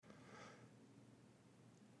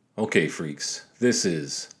Okay, freaks, this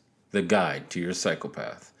is The Guide to Your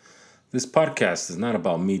Psychopath. This podcast is not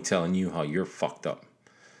about me telling you how you're fucked up.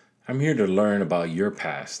 I'm here to learn about your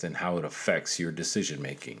past and how it affects your decision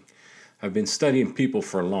making. I've been studying people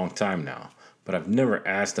for a long time now, but I've never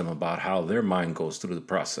asked them about how their mind goes through the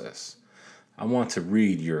process. I want to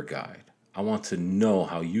read your guide. I want to know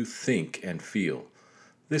how you think and feel.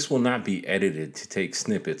 This will not be edited to take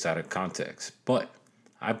snippets out of context, but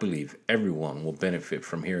I believe everyone will benefit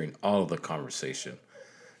from hearing all of the conversation.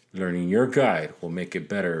 Learning your guide will make it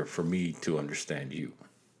better for me to understand you.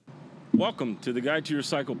 Welcome to the Guide to Your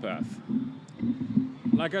Psychopath.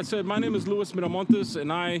 Like I said, my name is Luis Miramontes,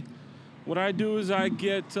 and what I do is I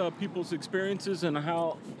get people's experiences and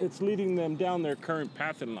how it's leading them down their current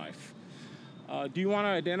path in life. Do you want to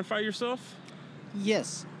identify yourself?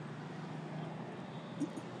 Yes.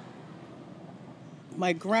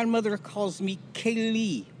 My grandmother calls me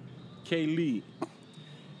Kaylee. Kaylee.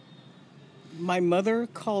 My mother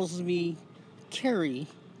calls me Carrie,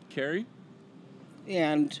 Carrie?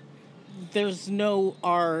 and there's no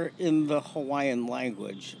R in the Hawaiian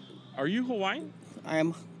language. Are you Hawaiian?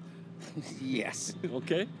 I'm... Yes.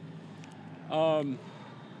 Okay. Do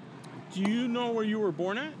you know where you were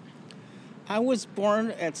born at? I was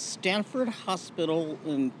born at Stanford Hospital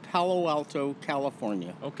in Palo Alto,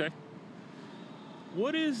 California. Okay.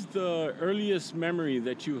 What is the earliest memory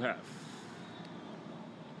that you have?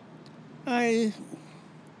 I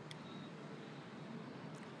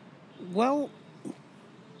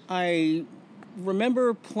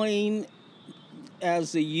remember playing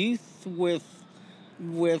as a youth with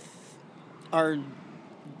our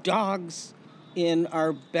dogs in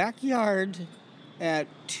our backyard at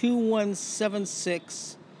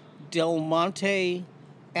 2176 Del Monte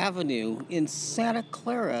Avenue in Santa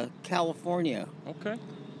Clara, California. Okay.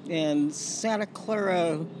 And Santa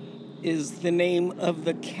Clara is the name of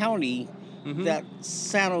the county that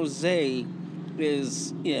San Jose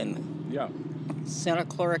is in. Yeah. Santa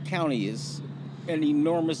Clara County is an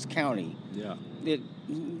enormous county. Yeah. It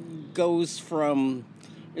goes from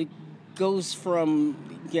the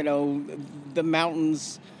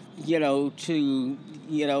mountains, to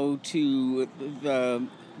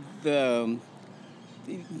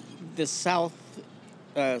the South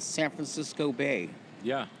San Francisco Bay.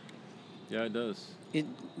 Yeah. Yeah, it does.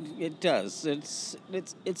 It does.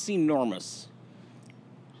 It's enormous.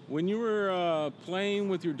 When you were playing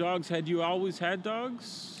with your dogs, had you always had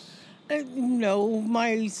dogs? No,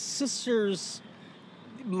 my sisters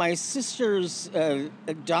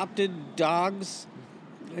adopted dogs,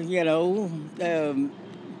 and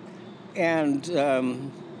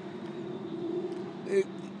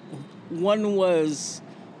one was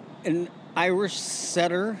an Irish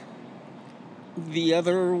setter. The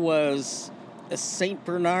other was a Saint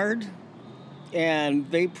Bernard,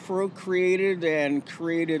 and they procreated and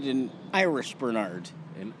created an Irish Bernard.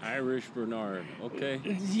 An Irish Bernard, okay.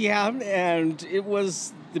 Yeah, and it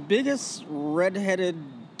was the biggest red-headed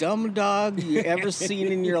dumb dog you ever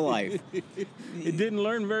seen in your life. It didn't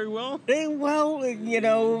learn very well? Well,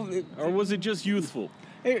 Or was it just youthful?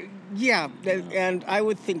 Yeah, and I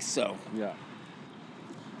would think so. Yeah.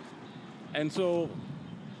 And so,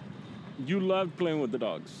 you loved playing with the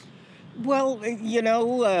dogs? Well,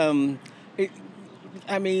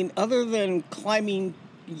 other than climbing,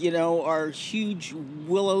 our huge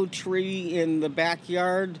willow tree in the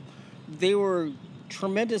backyard, they were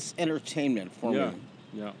tremendous entertainment for me.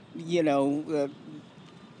 Yeah.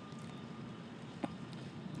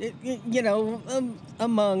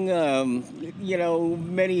 Among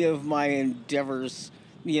many of my endeavors,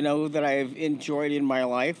 that I've enjoyed in my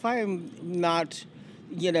life, I'm not,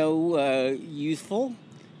 youthful.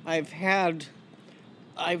 I've had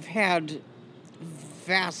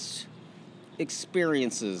vast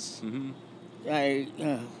experiences.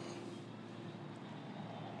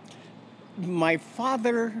 My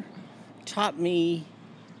father taught me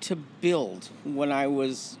to build when I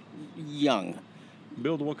was young.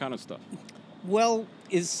 Build what kind of stuff? Well,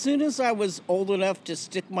 as soon as I was old enough to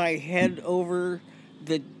stick my head over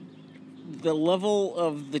the level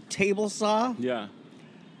of the table saw, Yeah.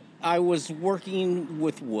 I was working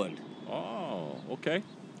with wood. Oh, okay.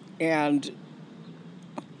 And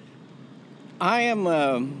I'm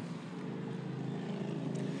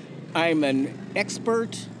an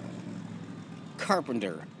expert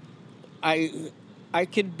carpenter. I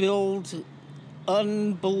could build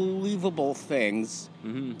unbelievable things,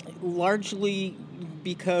 largely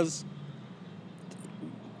because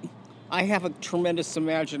I have a tremendous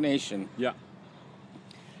imagination. Yeah.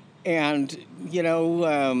 And,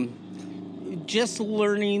 just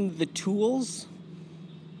learning the tools,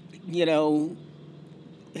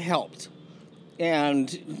 helped.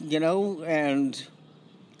 And, and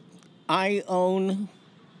I own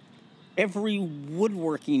every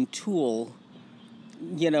woodworking tool.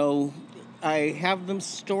 I have them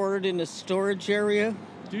stored in a storage area.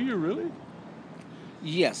 Do you really?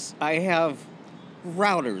 Yes, I have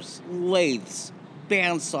routers, lathes,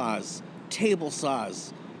 bandsaws, table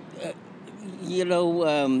saws,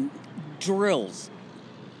 drills,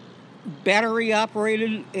 battery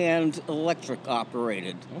operated and electric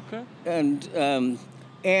operated. Okay.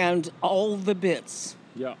 And all the bits.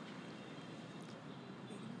 Yeah.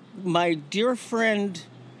 My dear friend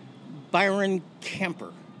Byron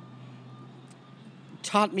Kemper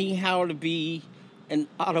taught me how to be an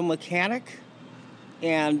auto mechanic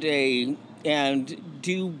and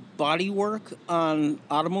do body work on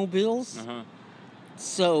automobiles. Uh-huh.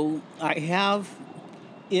 So I have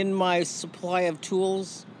in my supply of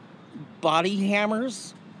tools body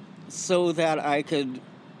hammers so that I could,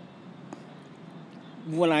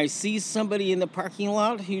 when I see somebody in the parking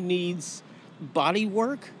lot who needs body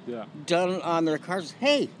work done on their cars,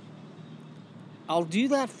 hey, I'll do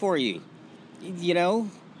that for you.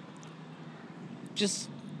 Just,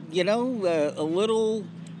 a little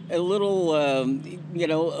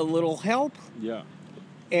help. Yeah.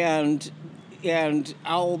 And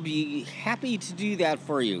I'll be happy to do that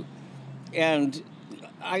for you. And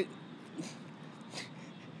I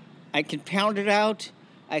can pound it out.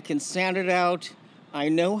 I can sand it out. I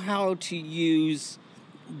know how to use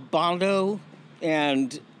Bondo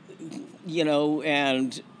and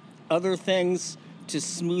other things to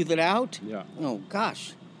smooth it out. Yeah. Oh,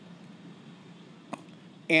 gosh.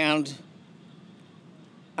 And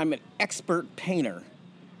I'm an expert painter.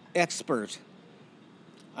 Expert.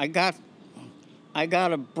 I got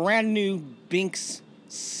a brand new Binks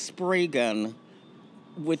spray gun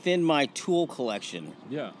within my tool collection.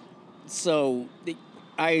 Yeah. So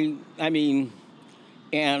I mean,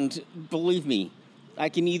 and believe me, I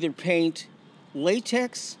can either paint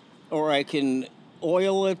latex or I can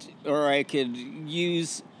oil it or I could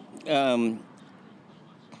use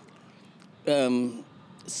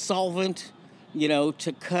solvent,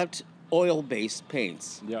 to cut oil-based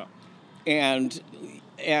paints. Yeah. And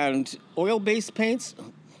oil-based paints,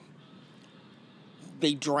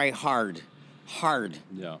 they dry hard.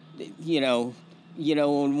 Yeah.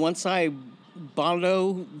 And once I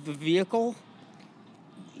Bondo the vehicle,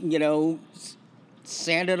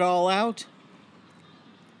 sand it all out,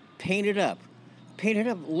 paint it up,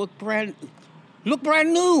 look brand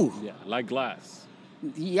new. Yeah, like glass.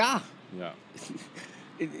 Yeah. Yeah.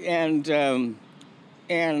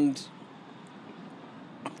 And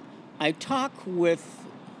I talk with,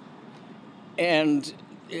 and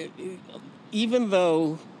even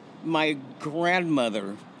though my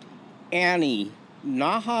grandmother, Annie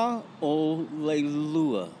Naha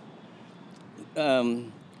Olelua,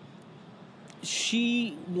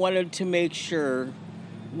 she wanted to make sure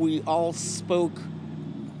we all spoke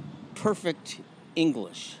perfect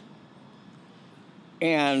English.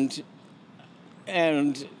 And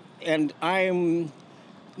I'm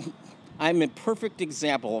a perfect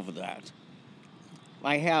example of that.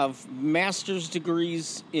 I have master's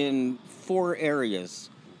degrees in 4 areas.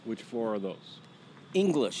 Which 4 are those?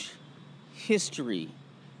 English, history,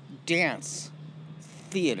 dance,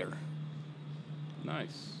 theater.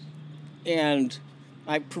 Nice. And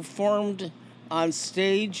I performed on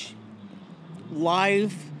stage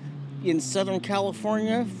live in Southern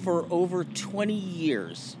California for over 20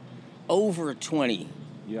 years. Over 20.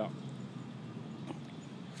 Yeah.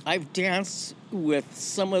 I've danced with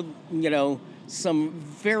some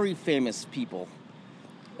very famous people.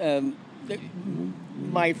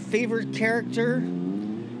 My favorite character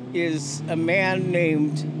is a man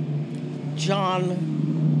named John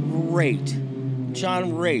Raitt.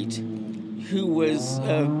 John Raitt, who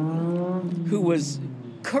was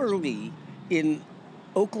Curly in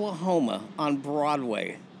Oklahoma on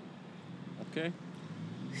Broadway. Okay.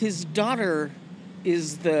 His daughter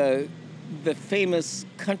is the famous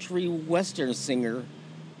country western singer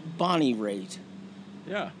Bonnie Raitt.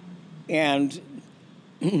 Yeah. And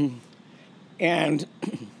it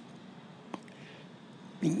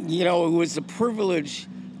was a privilege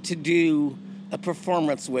to do a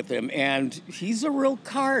performance with him, and he's a real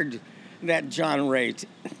card, that John Raitt.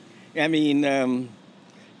 I mean,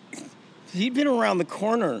 he'd been around the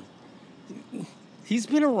corner. He's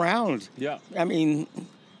been around. Yeah. I mean,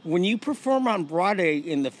 when you perform on Broadway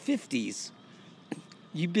in the 50s,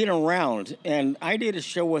 you've been around. And I did a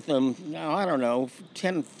show with him,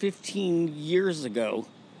 10, 15 years ago.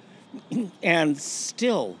 And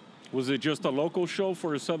still. Was it just a local show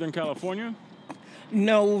for Southern California?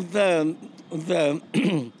 No, the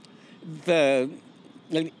the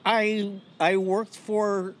I worked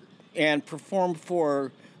for and performed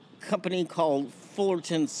for a company called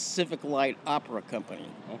Fullerton Civic Light Opera Company.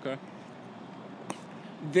 Okay.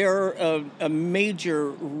 They're a major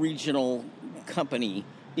regional company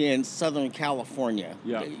in Southern California.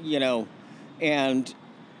 Yeah. You know, and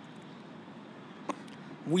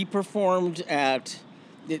we performed at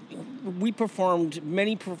we performed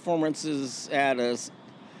many performances at at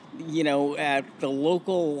the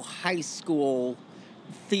local high school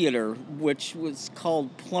theater, which was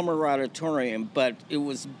called Plummer Auditorium, but it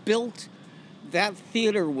was built. That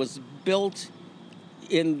theater was built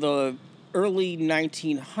in the early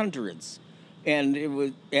 1900s,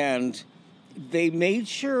 and they made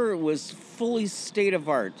sure it was fully state of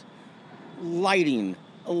art, lighting,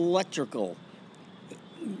 electrical,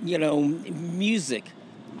 music.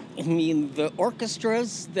 I mean, the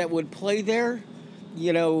orchestras that would play there,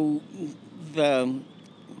 the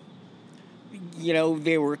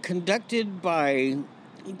they were conducted by,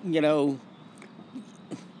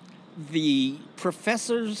 the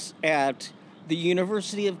professors at the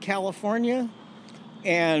University of California,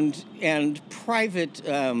 and private.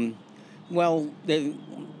 They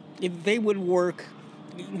would work.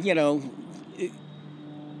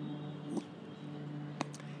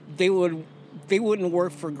 They would they wouldn't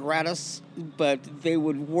work for gratis, but they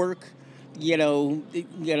would work,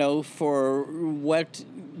 for what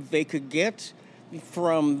they could get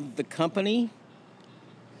from the company.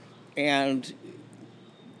 And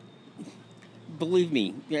believe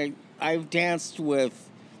me, I've danced with,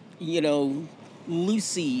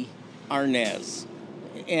 Lucy Arnaz,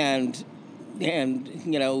 and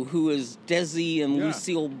who is Desi and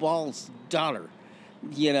Lucille Ball's daughter,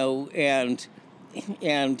 and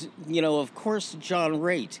of course John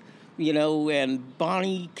Raitt, and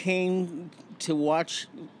Bonnie came to watch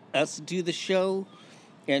us do the show,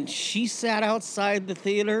 and she sat outside the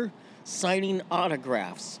theater signing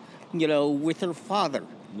autographs, with her father.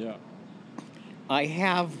 Yeah. I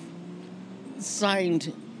have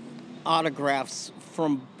signed autographs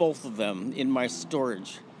from both of them in my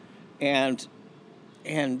storage. And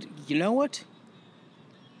you know what?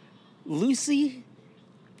 Lucy,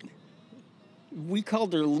 we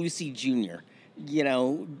called her Lucy Jr.,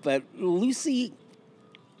 but Lucy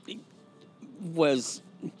was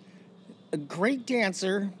a great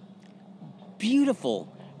dancer,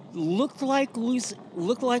 beautiful, looked like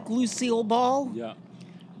Lucille Ball, Yeah.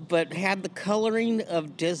 but had the coloring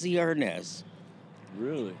of Desi Arnaz.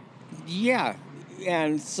 Really? Yeah,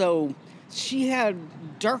 and so she had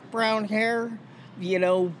dark brown hair,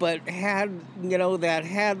 but had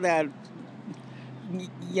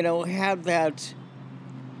that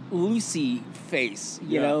Lucy face,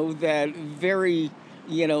 that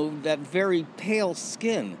very pale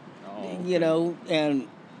skin, and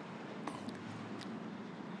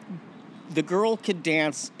the girl could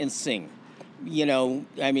dance and sing.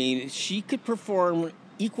 She could perform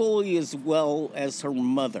equally as well as her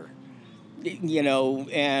mother.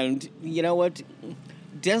 And you know what?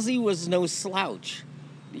 Desi was no slouch.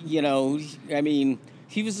 He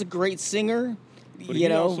was a great singer. But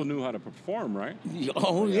he also knew how to perform, right?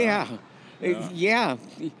 Oh, yeah. Yeah.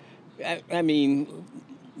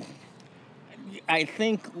 I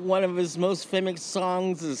think one of his most famous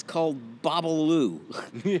songs is called Babaloo.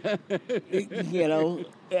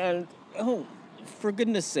 And, for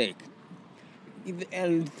goodness sake.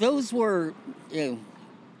 And those were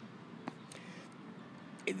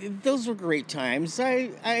great times.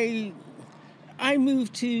 I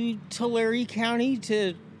moved to Tulare County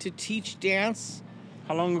to teach dance.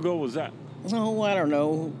 How long ago was that? Oh, I don't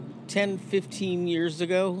know, 10, 15 years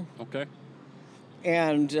ago. Okay.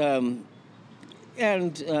 And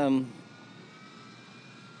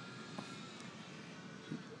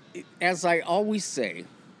as I always say,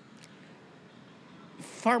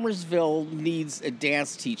 Farmersville needs a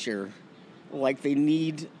dance teacher like they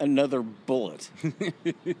need another bullet.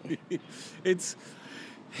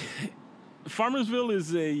 Farmersville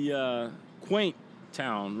is a quaint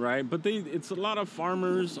town, right? But it's a lot of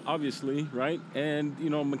farmers, obviously, right? And,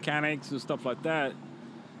 mechanics and stuff like that.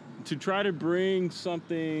 To try to bring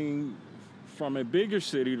something from a bigger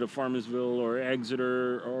city to Farmersville or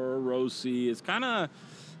Exeter or Rosie, it's kind of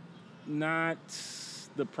not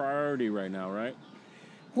the priority right now, right?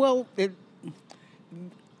 Well,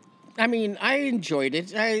 I enjoyed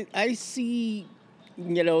it. I see,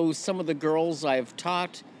 some of the girls I've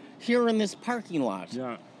taught here in this parking lot.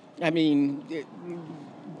 Yeah.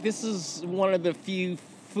 This is one of the few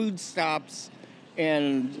food stops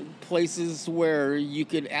and places where you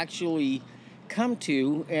could actually come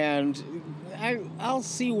to, and I'll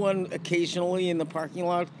see one occasionally in the parking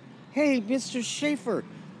lot. Hey, Mr. Schaffer,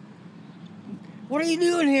 what are you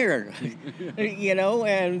doing here? You know,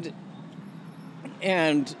 and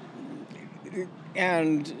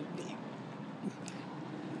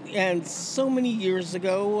so many years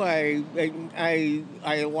ago, I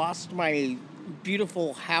lost my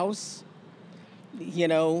beautiful house. You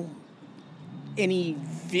know, any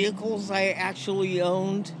vehicles I actually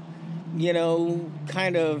owned, you know,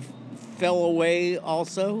 kind of fell away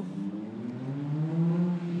also.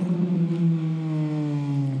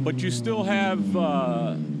 But you still have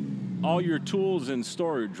all your tools in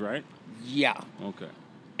storage, right? Yeah. Okay.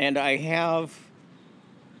 And I have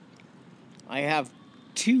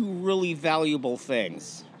two really valuable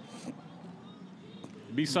things.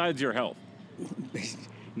 Besides your health.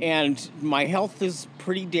 And my health is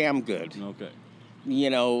pretty damn good. Okay. You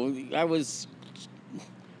know, I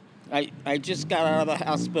just got out of the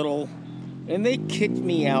hospital and they kicked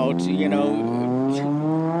me out, you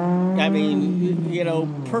know. I mean, you know,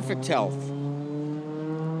 perfect health.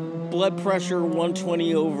 Blood pressure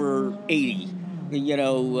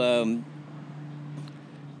 120/80.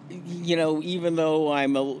 You know, even though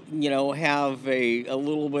I'm have a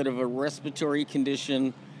little bit of a respiratory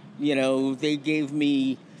condition, you know, they gave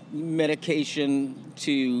me medication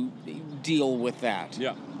to deal with that.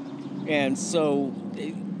 Yeah. And so,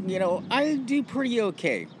 you know, I do pretty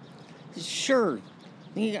okay. Sure,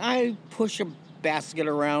 I push a basket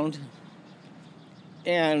around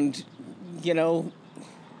and, you know,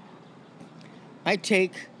 I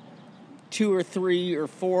take $2 or $3 or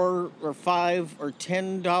 $4 or $5 or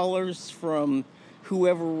 $10 from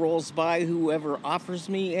whoever rolls by, whoever offers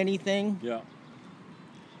me anything. Yeah.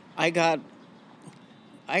 I got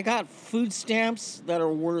food stamps that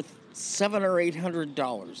are worth $700 or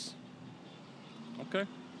 $800. Okay.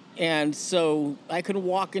 And so I could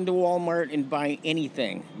walk into Walmart and buy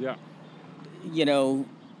anything. Yeah. You know,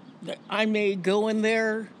 I may go in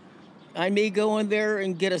there and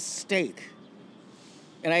get a steak.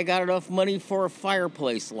 And I got enough money for a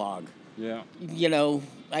fireplace log. Yeah. You know,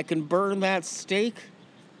 I can burn that steak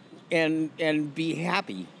and be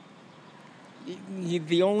happy.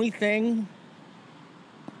 The only thing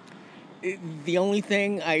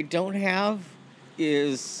I don't have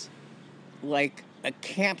is like a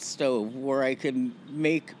camp stove where I can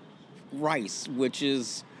make rice, which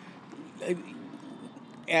is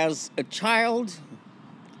as a child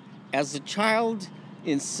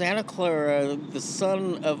in Santa Clara, the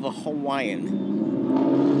son of a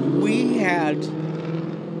Hawaiian, we had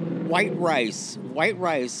white rice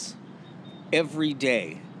every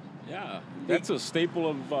day. Yeah. That's a staple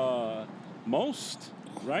of most,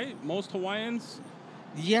 right? Most Hawaiians?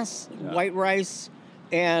 Yes, Yeah. white rice.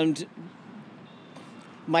 And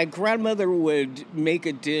my grandmother would make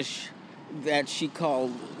a dish that she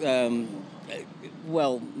called,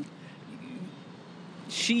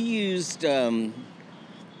 she used,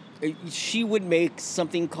 she would make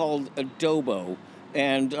something called adobo.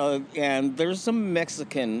 And there's some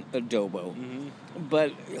Mexican adobo. Mm-hmm.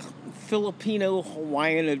 But Filipino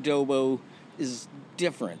Hawaiian adobo is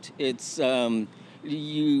different. It's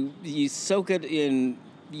you soak the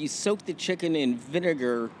chicken in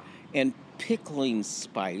vinegar and pickling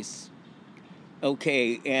spice.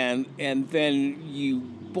 Okay, and then you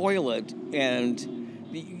boil it, and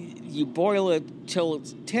you boil it till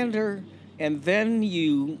it's tender, and then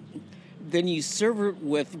you serve it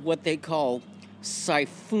with what they call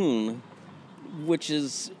siphon, which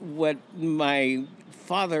is what my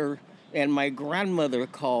father and my grandmother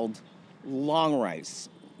called long rice.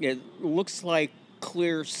 It looks like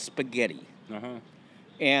clear spaghetti. Uh-huh.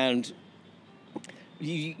 And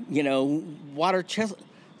you know, water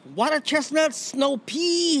chestnut, snow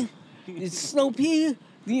pea, you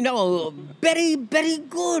know, very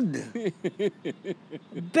good.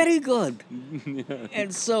 Very good.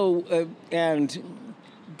 And so, and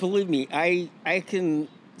believe me, I can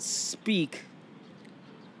speak,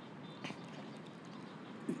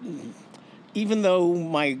 even though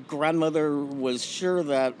my grandmother was sure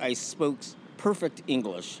that I spoke perfect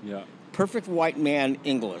English, Yeah. perfect white man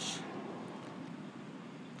English.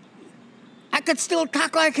 I could still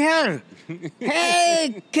talk like her.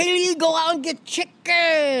 Hey, Kaylee, go out and get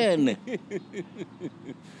chicken.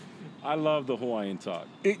 I love the Hawaiian talk.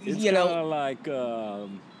 It's You know- kind of like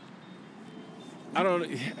I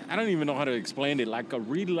don't even know how to explain it. Like a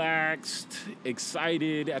relaxed,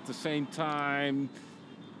 excited at the same time,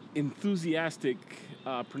 enthusiastic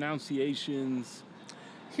pronunciations.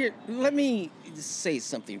 Here, let me say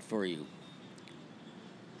something for you.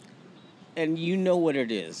 And you know what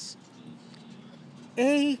it is.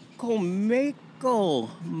 E come Iloko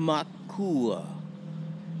Makua.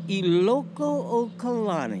 Iloko o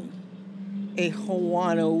Kalani. E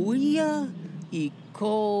Hawanoia I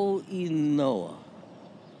ko Inoa.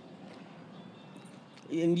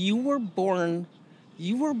 And you were born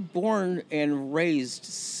and raised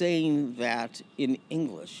saying that in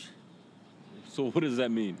English. So what does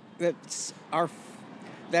that mean? That's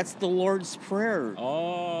the Lord's Prayer.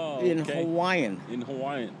 Oh, okay. In Hawaiian. In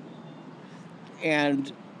Hawaiian.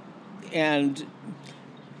 And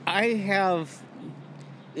I have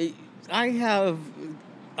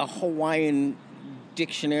a Hawaiian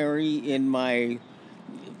dictionary in my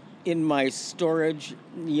storage,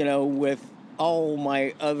 with all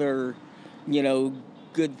my other,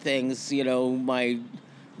 good things, my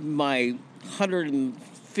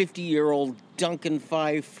 150-year-old Duncan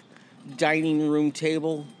Fife dining room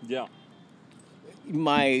table. Yeah.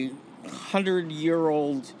 My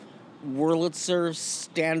 100-year-old Wurlitzer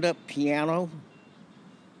stand-up piano.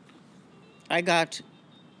 I got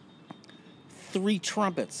 3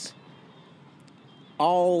 trumpets,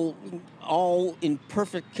 all in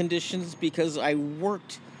perfect conditions because I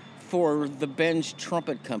worked for the Benj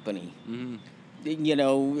Trumpet Company. Mm-hmm.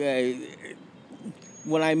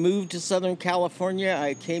 When I moved to Southern California,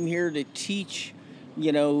 I came here to teach,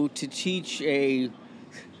 a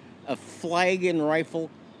flag and rifle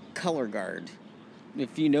color guard,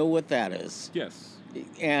 if you know what that is. Yes.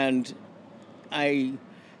 And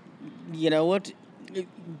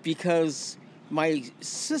because my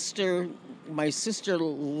sister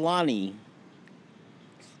Lonnie,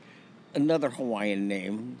 another Hawaiian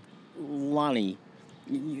name, Lonnie,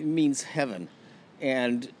 means heaven,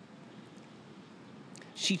 and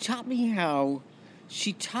she taught me how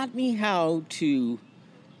to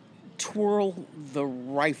twirl the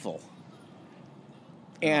rifle.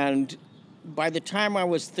 And by the time I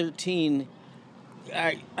was 13,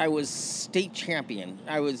 I was state champion.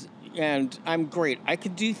 And I'm great. I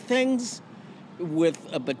could do things with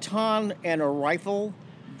a baton and a rifle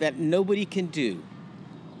that nobody can do.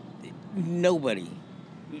 Nobody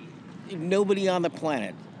on the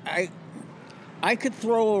planet. I could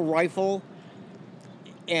throw a rifle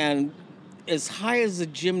and as high as a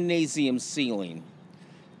gymnasium ceiling,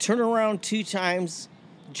 turn around 2 times,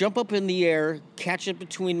 jump up in the air, catch it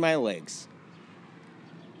between my legs.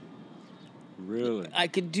 Really? I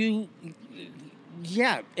could do,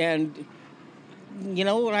 yeah, and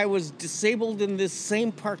I was disabled in this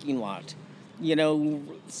same parking lot.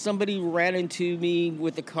 Somebody ran into me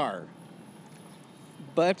with a car.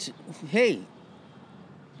 But, hey,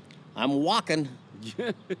 I'm walking.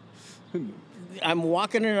 I'm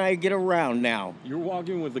walking and I get around now. You're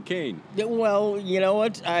walking with a cane. Well, you know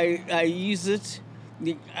what? I use it.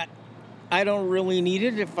 I don't really need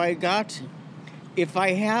it. If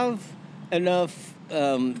I have enough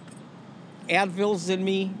Advils in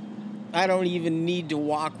me, I don't even need to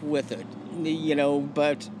walk with it.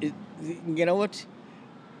 But you know what?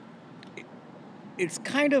 It's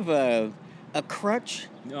kind of a crutch.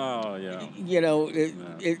 Oh, yeah.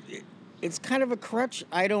 It's kind of a crutch.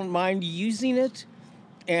 I don't mind using it,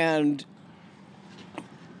 and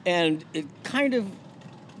it kind of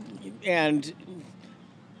and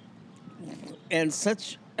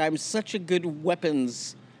such. I'm such a good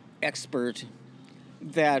weapons expert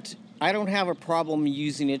that I don't have a problem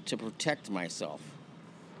using it to protect myself.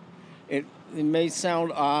 It may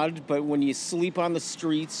sound odd, but when you sleep on the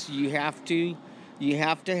streets, you have to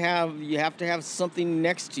have something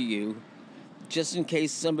next to you, just in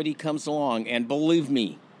case somebody comes along. And believe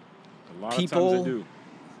me, a lot of times they do.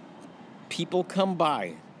 People come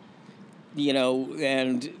by,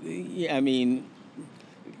 and I mean,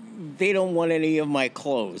 they don't want any of my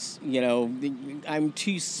clothes. I'm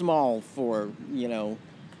too small for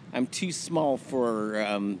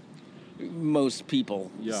most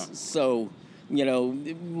people. Yeah. So,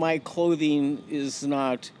 my clothing is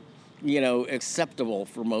not, acceptable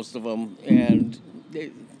for most of them. And,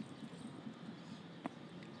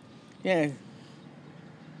 yeah.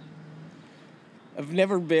 I've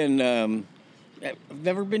never been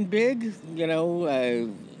big,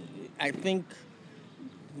 I think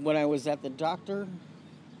when I was at the doctor,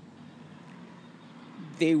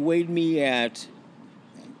 they weighed me at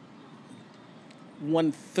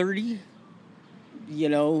 130,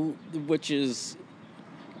 which is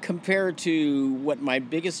compared to what my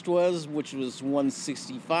biggest was, which was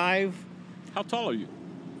 165. How tall are you?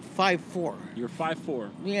 5'4". You're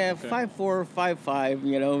 5'4". Yeah, okay. 5'4",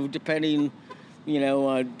 5'5",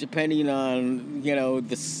 depending on,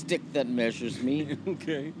 the stick that measures me.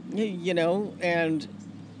 Okay. And...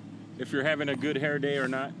 if you're having a good hair day or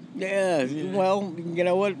not? Yeah, well, you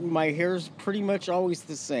know what? My hair's pretty much always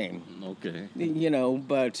the same. Okay.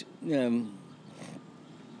 But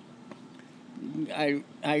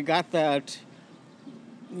I got that,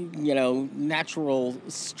 natural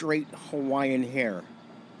straight Hawaiian hair.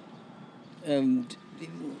 And,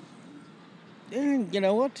 you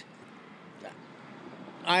know what?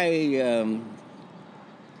 I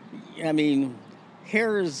I mean,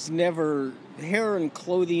 hair and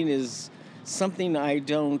clothing is something I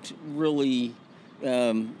don't really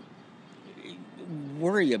um,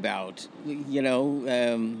 worry about.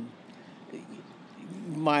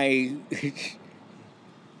 My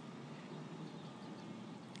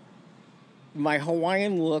my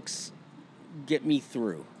Hawaiian looks get me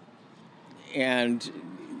through, and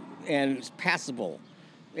it's passable,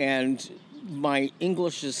 and my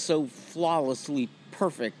English is so flawlessly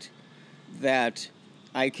perfect that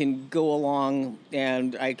I can go along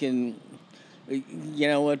and I can, you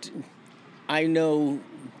know what, I know,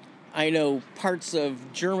 I know parts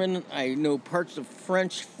of German, I know parts of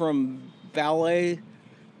French from ballet,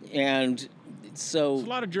 and There's so a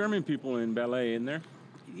lot of German people in ballet, in there.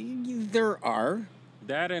 there are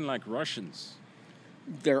That and like Russians.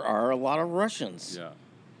 a lot of Russians. Yeah.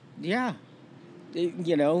 Yeah,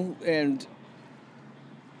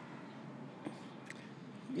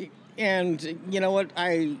 and you know what,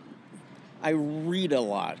 I read a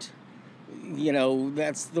lot.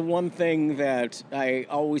 That's the one thing that I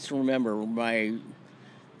always remember.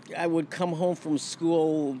 I would come home from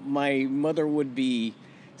school, my mother would be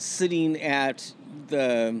sitting at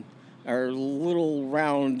our little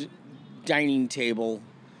round dining table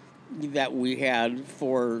that we had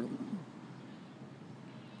for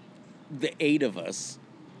the 8 of us.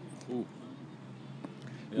 Ooh.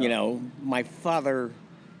 Yeah. My father,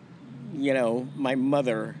 my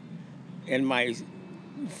mother, and my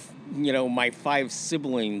 5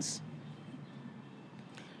 siblings.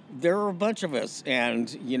 There are a bunch of us,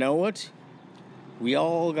 and you know what? We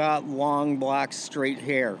all got long, black, straight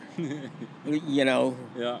hair. you know,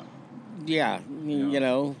 Yeah. yeah,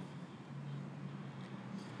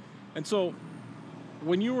 And so,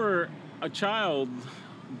 when you were a child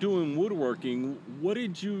doing woodworking, what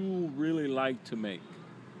did you really like to make?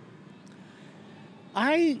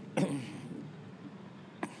 I,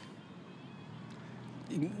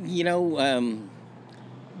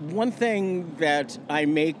 one thing that I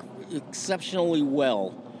make exceptionally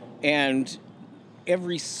well, and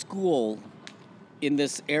every school in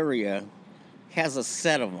this area has a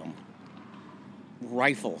set of them.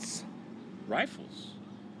 Rifles. Rifles.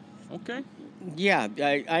 Okay. Yeah,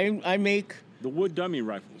 I make The wood dummy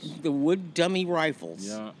rifles. the wood dummy rifles.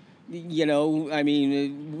 Yeah.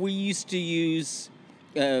 We used to use,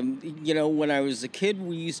 when I was a kid,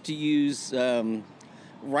 we used to use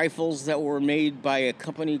rifles that were made by a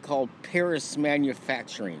company called Paris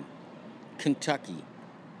Manufacturing, Kentucky.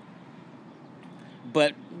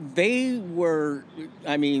 But they were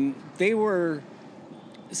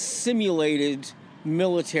simulated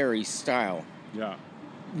military style Yeah.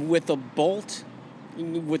 with a bolt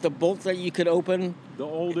that you could open. The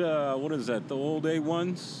old, what is that? The old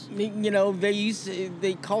A1s?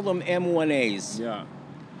 They called them M1As. Yeah.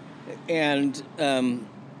 And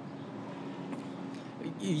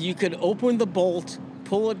you could open the bolt,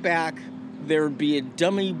 pull it back, there'd be a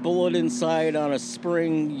dummy bullet inside on a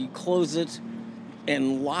spring, you close it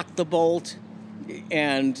and lock the bolt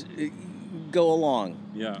and go along.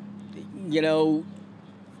 Yeah.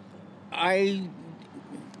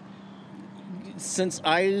 Since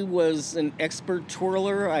I was an expert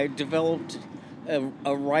twirler, I developed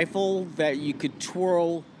a rifle that you could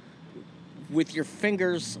twirl with your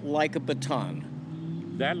fingers like a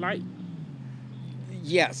baton. That light?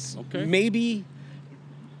 Yes. Okay. Maybe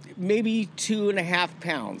 2.5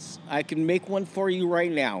 pounds. I can make one for you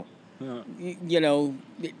right now.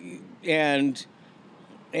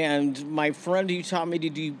 And my friend who taught me to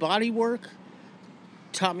do body work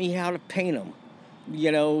taught me how to paint them.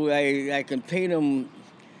 I can paint them.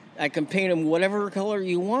 I can paint them whatever color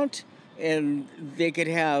you want, and they could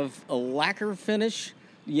have a lacquer finish.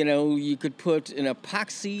 You could put an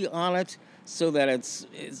epoxy on it so that it's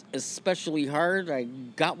especially hard. I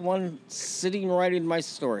got one sitting right in my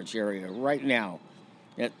storage area right now.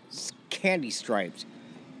 It's candy striped.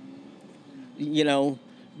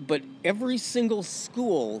 But every single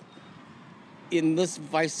school in this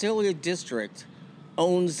Visalia district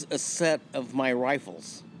owns a set of my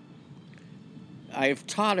rifles. I've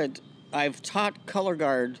taught color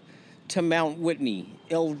guard to Mount Whitney,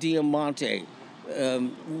 El Diamante,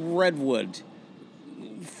 Redwood,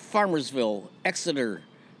 Farmersville, Exeter,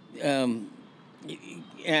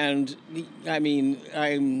 and I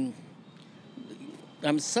mean,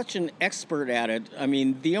 I'm such an expert at it. I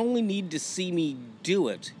mean, they only need to see me do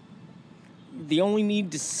it. They only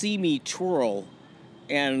need to see me twirl,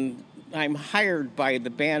 and I'm hired by the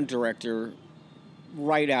band director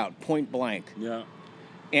right out, point blank. Yeah.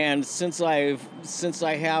 And since I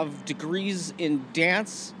have degrees in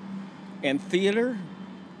dance and theater,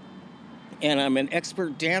 and I'm an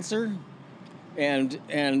expert dancer, and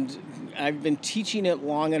I've been teaching it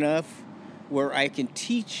long enough where I could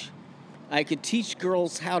teach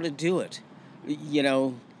girls how to do it. You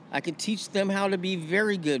know, I could teach them how to be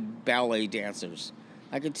very good ballet dancers.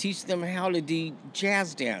 I could teach them how to do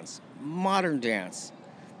jazz dance, modern dance,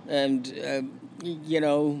 and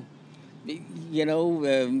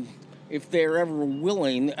if they're ever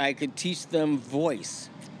willing, I could teach them voice,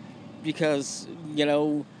 because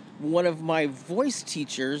one of my voice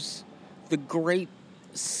teachers, the great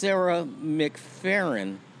Sarah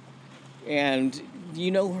McFerrin, and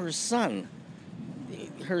her son.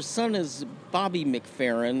 Her son is Bobby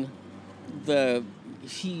McFerrin.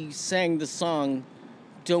 He sang the song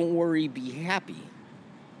 "Don't Worry, Be Happy."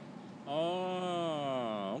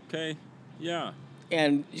 Oh, okay, yeah.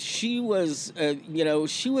 And she was,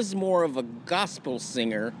 she was more of a gospel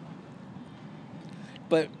singer,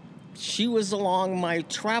 but she was along my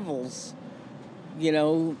travels,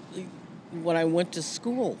 when I went to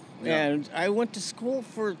school. Yeah. And I went to school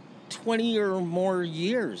for 20 or more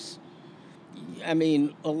years. I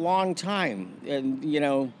mean, a long time. And,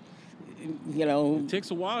 It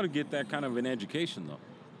takes a while to get that kind of an education, though.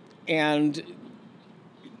 and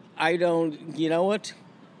I don't, you know what?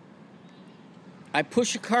 I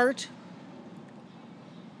push a cart.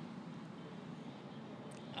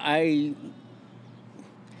 I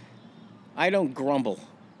don't grumble.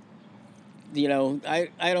 I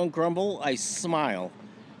don't grumble. I smile.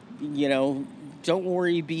 Don't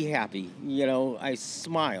worry, be happy. I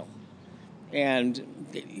smile.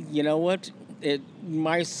 And you know what?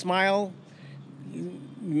 My smile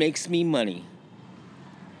makes me money.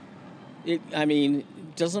 It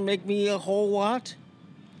doesn't make me a whole lot,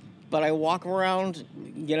 but I walk around,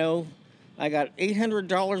 I got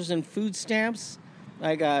 $800 in food stamps.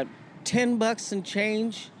 I got $10 in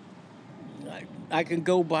change. I can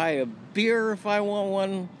go buy a beer if I want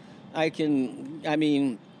one. I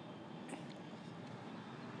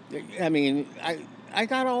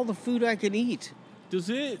got all the food I can eat. Does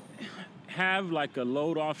it have like a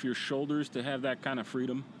load off your shoulders to have that kind of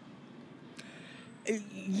freedom?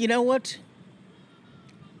 You know what?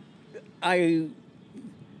 I'm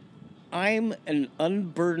an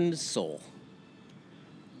unburdened soul.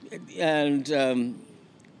 And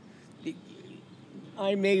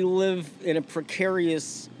I may live in a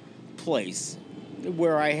precarious place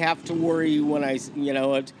where I have to worry when I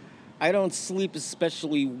don't sleep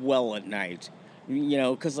especially well at night,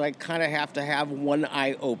 because I kind of have to have one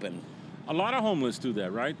eye open. A lot of homeless do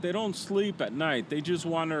that, right? They don't sleep at night. They just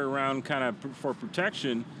wander around kind of for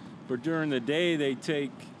protection, but during the day they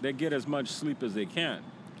get as much sleep as they can.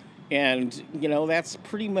 And, that's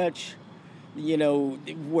pretty much,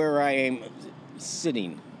 where I am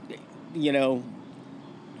sitting.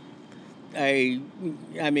 I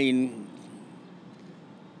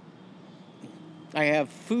have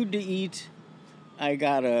food to eat. I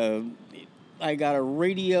got a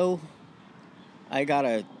radio. I got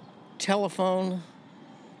a telephone.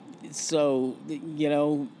 So,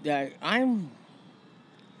 I'm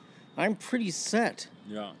pretty set.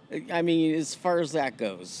 Yeah. As far as that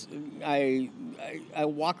goes, I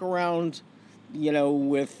walk around,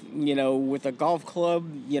 with a golf club.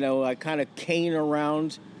 I kind of cane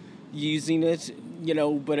around using it,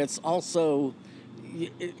 but it's also,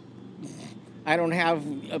 I don't have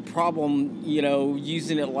a problem,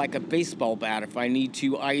 using it like a baseball bat if I need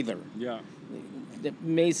to either. Yeah. It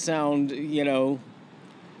may sound,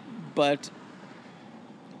 but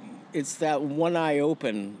it's that one eye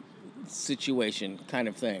open situation kind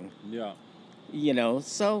of thing. Yeah.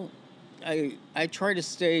 So I try to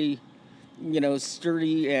stay,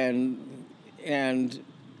 sturdy and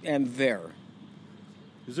there.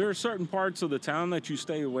 Is there certain parts of the town that you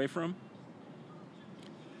stay away from?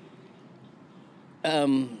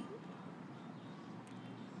 I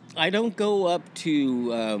don't go up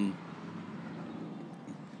to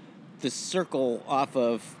the circle off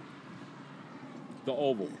of The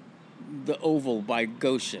Oval. the Oval by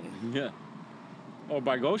Goshen. Yeah. Oh,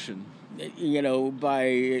 by Goshen. I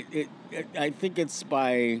think it's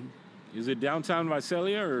by. Is it downtown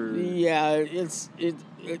Visalia or? Yeah, it's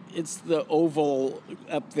the Oval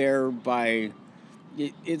up there by.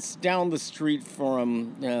 It's down the street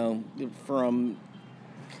from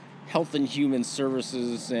Health and Human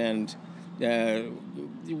Services, and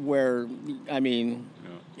where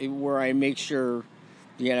where I make sure,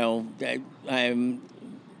 that I'm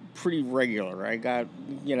pretty regular. I got,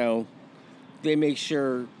 they make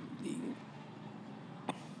sure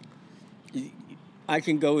I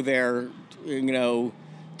can go there,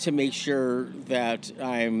 to make sure that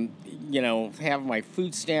I'm, have my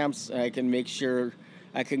food stamps. I can make sure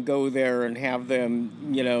I can go there and have them,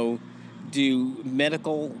 do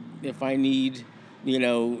medical if I need,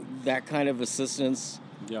 that kind of assistance.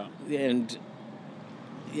 Yeah. And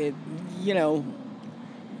it's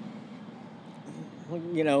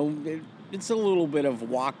a little bit of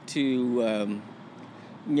walk to,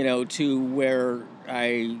 to where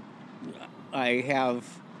I have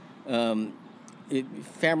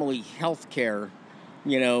family health care.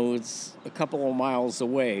 It's a couple of miles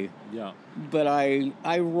away. Yeah. But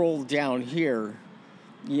I roll down here,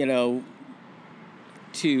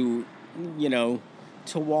 to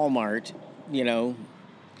Walmart,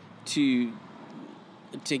 to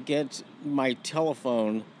get my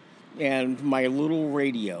telephone and my little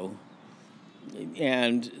radio.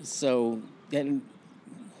 And so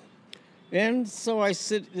I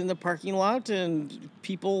sit in the parking lot, and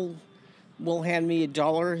people will hand me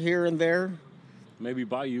 $1 here and there. Maybe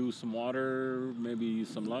buy you some water, maybe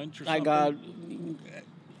some lunch or something.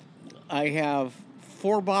 I have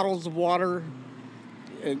 4 bottles of water,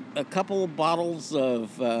 a couple of bottles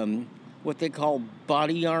of what they call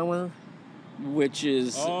body armor, which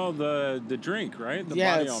is the drink, right? The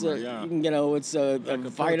yeah, body armor, yeah. It's a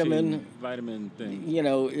vitamin thing.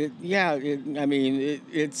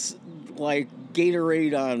 It's like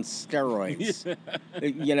Gatorade on steroids.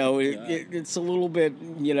 It's a little bit,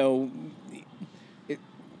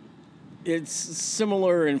 it's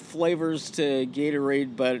similar in flavors to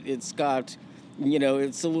Gatorade, but it's got,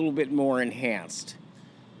 it's a little bit more enhanced.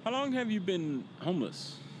 How long have you been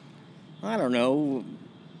homeless? I don't know,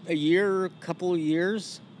 a year, a couple of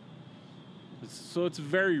years. So it's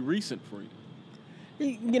very recent for you.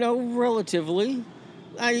 Relatively.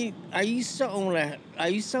 I used to own a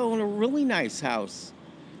really nice house,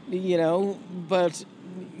 but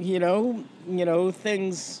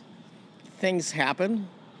things happen,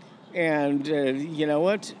 and you know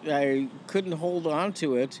what? I couldn't hold on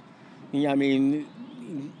to it.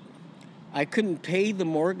 I couldn't pay the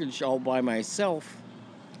mortgage all by myself,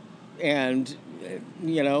 and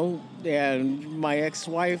and my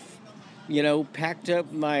ex-wife, packed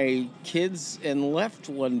up my kids and left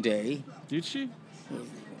one day. Did she?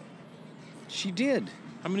 She did.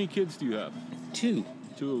 How many kids do you have? 2.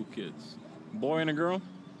 2 kids. A boy and a girl?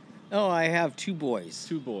 Oh, I have 2 boys.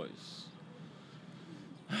 2 boys.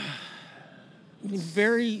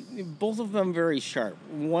 Both of them very sharp.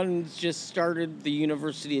 One just started the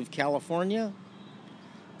University of California.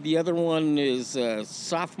 The other one is a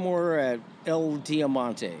sophomore at El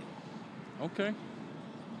Diamante. Okay.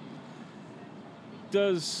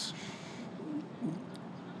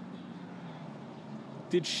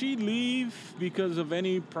 Did she leave because of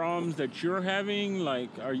any problems that you're having? Like,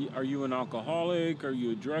 are you an alcoholic? Are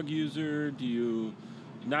you a drug user? Do you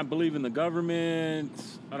not believe in the government?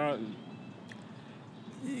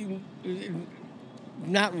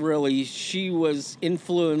 Not really. She was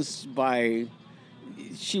influenced by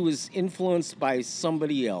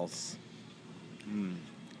somebody else.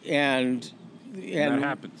 And that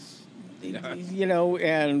happens.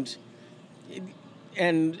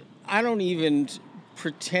 And I don't even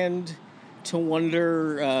pretend to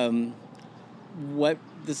wonder what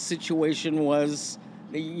the situation was.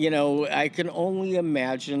 I can only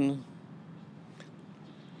imagine.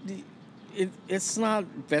 It's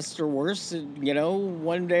not best or worse.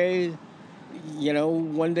 One day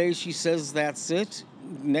she says that's it.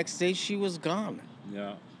 Next day she was gone.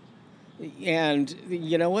 Yeah. And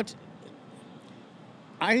you know what?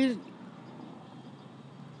 I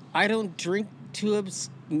don't drink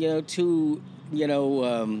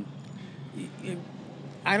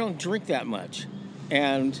I don't drink that much,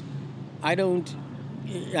 and I don't.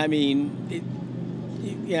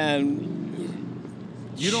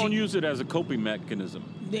 You don't use it as a coping mechanism.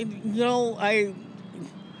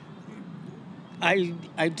 I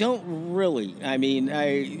don't really. I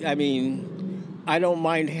don't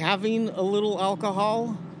mind having a little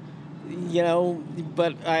alcohol,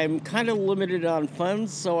 but I'm kind of limited on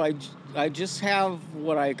funds, so I just have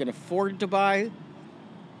what I can afford to buy,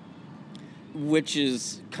 which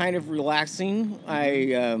is kind of relaxing.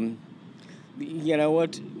 I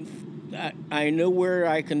know where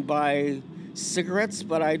I can buy cigarettes,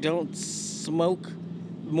 but I don't smoke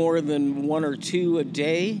more than 1 or 2 a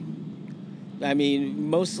day. I mean,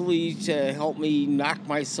 mostly to help me knock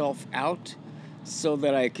myself out so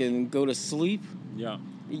that I can go to sleep, Yeah.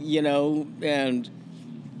 and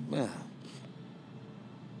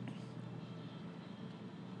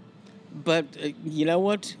but you know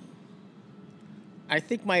what? I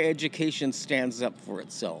think my education stands up for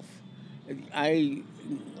itself. I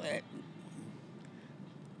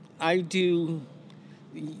I do.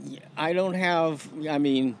 I don't have. I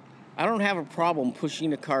mean, I don't have a problem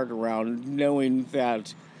pushing a cart around, knowing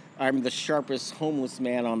that I'm the sharpest homeless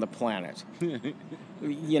man on the planet.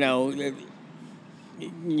 you know, uh,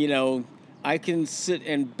 I can sit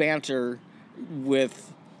and banter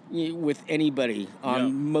with with anybody on Yeah.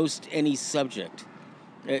 most any subject,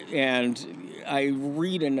 and I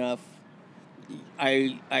read enough.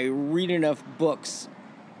 I read enough books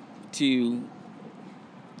to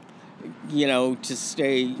to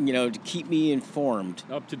stay, to keep me informed.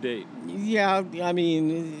 Up to date. Yeah, I'm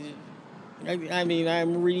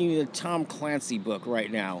reading a Tom Clancy book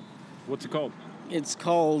right now. What's it called? It's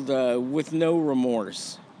called With No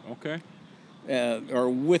Remorse, Okay. or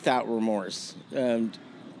Without Remorse.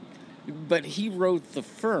 But he wrote The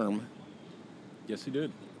Firm, Yes, he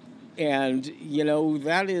did. and,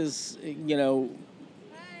 that is, Hi.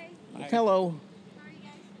 hello. How are you guys?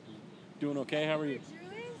 Doing okay? How are you?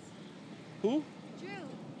 Drew is? Who? Drew. With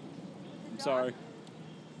the dog? Sorry. No?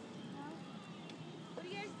 What are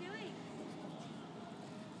you guys doing?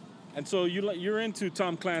 And so you're into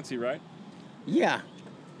Tom Clancy, right? Yeah.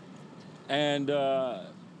 And do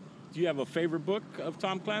you have a favorite book of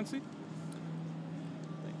Tom Clancy?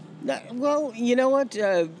 Well, you know what?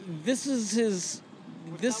 This is his.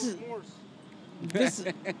 This is. This.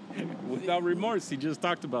 Without remorse. He just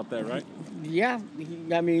talked about that, right? Yeah.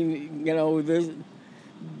 I mean,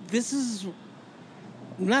 this is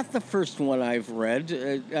not the first one I've read.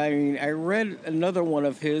 I read another one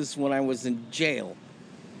of his when I was in jail.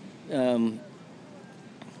 When'd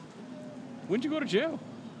you go to jail?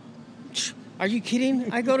 Are you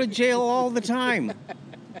kidding? I go to jail all the time.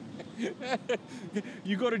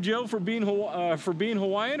 You go to jail for being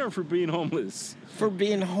Hawaiian or for being homeless? For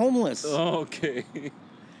being homeless. Oh, okay.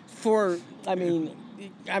 I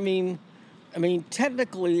mean,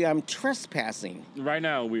 technically, I'm trespassing. Right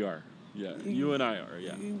now we are. Yeah, you and I are.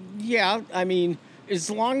 Yeah. Yeah, I mean, as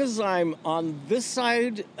long as I'm on this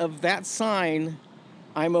side of that sign,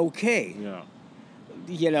 I'm okay. Yeah.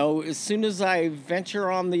 As soon as I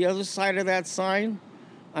venture on the other side of that sign,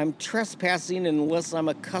 I'm trespassing unless I'm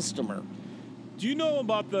a customer. Do you know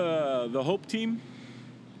about the Hope Team?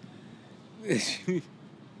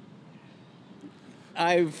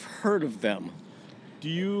 I've heard of them. Do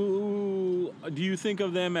you think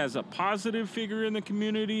of them as a positive figure in the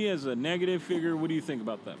community, as a negative figure? What do you think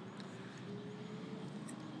about them?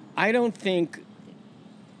 I don't think.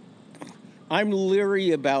 I'm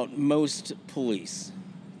leery about most police.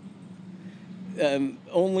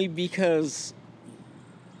 Only because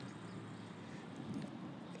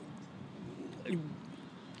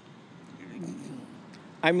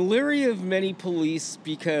I'm leery of many police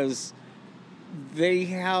because they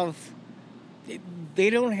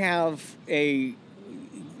don't have a.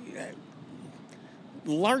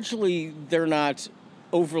 Largely, they're not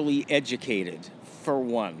overly educated, for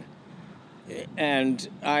one. And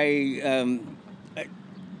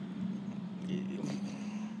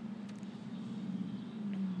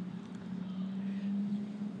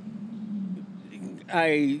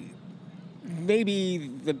maybe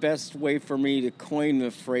the best way for me to coin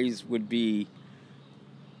the phrase would be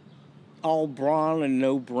all brawn and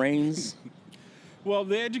no brains. Well,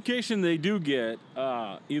 the education they do get,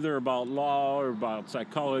 either about law or about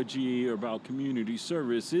psychology or about community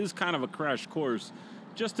service, is kind of a crash course,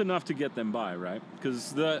 just enough to get them by, right?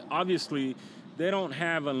 Because obviously they don't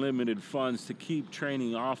have unlimited funds to keep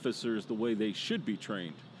training officers the way they should be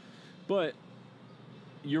trained. But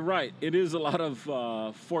you're right, it is a lot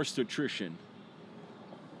of forced attrition.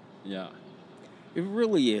 Yeah. It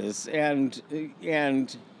really is, and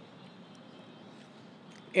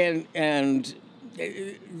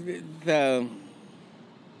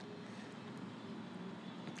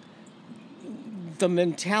the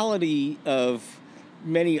mentality of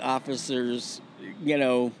many officers,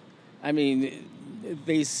 I mean,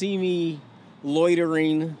 they see me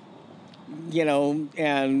loitering,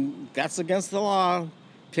 and that's against the law.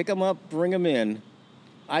 Pick them up, bring them in.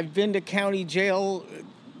 I've been to county jail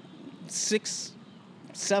 6,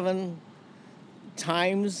 7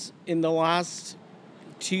 times in the last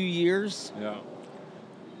 2 years. Yeah.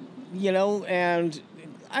 And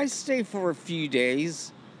I stay for a few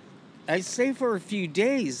days.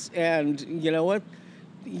 And you know what?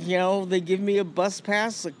 they give me a bus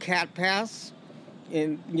pass, a cat pass,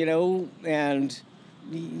 and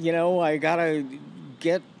I gotta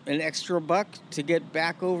get an extra buck to get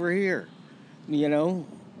back over here. You know,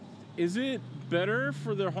 Is it better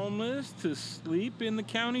for the homeless to sleep in the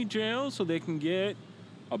county jail so they can get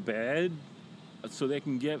a bed, so they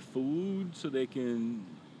can get food, so they can,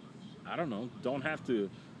 I don't know, don't have to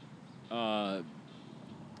uh,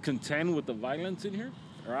 contend with the violence in here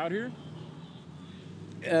or out here?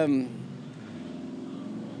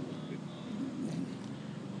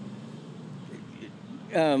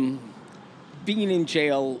 um, being in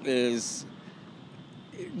jail is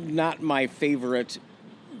not my favorite.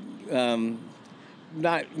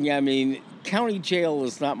 Not yeah, I mean, county jail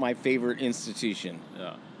is not my favorite institution.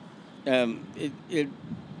 Yeah. It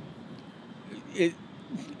it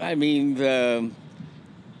I mean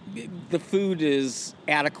the food is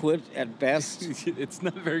adequate at best. It's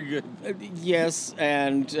not very good. Yes,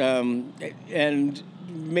 and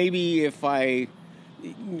maybe if I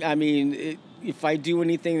do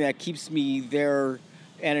anything that keeps me there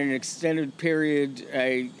at an extended period,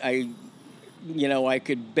 I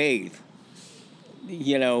could bathe.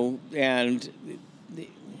 And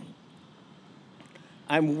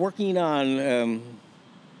I'm working on.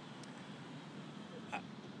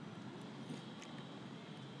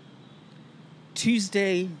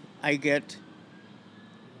 Tuesday, I get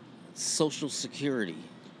Social Security.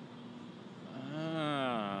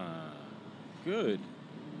 Ah, good.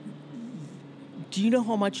 Do you know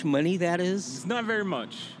how much money that is? It's not very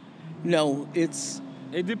much. No, it's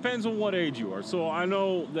It depends on what age you are. So I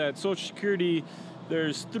know that Social Security,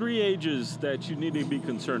 there's 3 ages that you need to be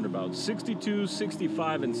concerned about: 62,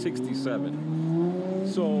 65, and 67.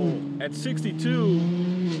 So at 62,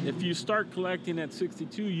 if you start collecting at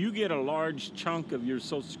 62, you get a large chunk of your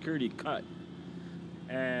Social Security cut.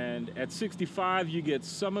 And at 65, you get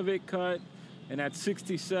some of it cut. And at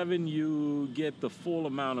 67, you get the full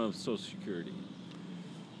amount of Social Security.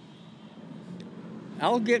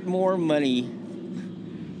 I'll get more money.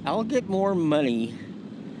 I'll get more money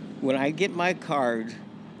when I get my card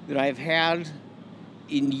than I've had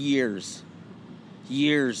in years.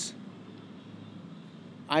 Years.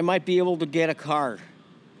 I might be able to get a car.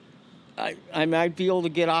 I might be able to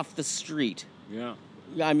get off the street. Yeah.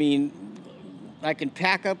 I mean, I can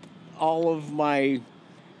pack up all of my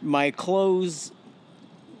clothes.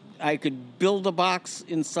 I could build a box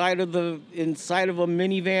inside of a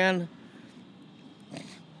minivan.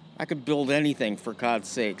 I could build anything, for God's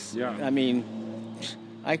sakes. Yeah. I mean,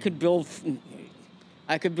 I could build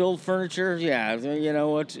furniture. Yeah, you know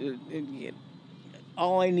what?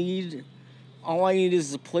 All I need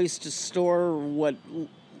is a place to store what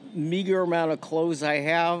meager amount of clothes I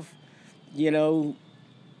have.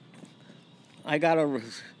 I got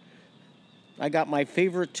my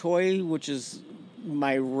favorite toy, which is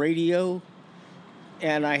my radio,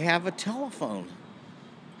 and I have a telephone.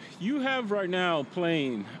 You have right now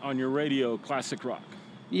playing on your radio classic rock.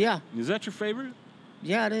 Yeah, Is that your favorite?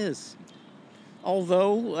 yeah, it is.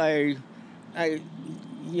 Although I,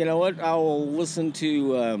 you know what? I'll listen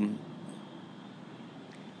to.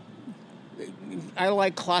 I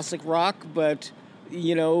like classic rock, but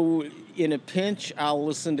in a pinch, I'll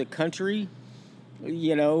listen to country. But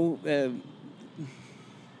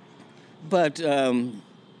What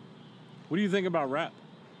do you think about rap?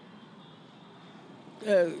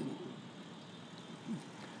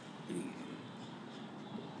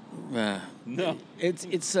 No. it's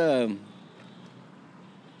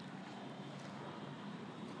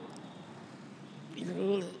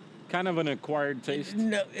Kind of an acquired taste.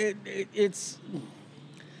 no, it's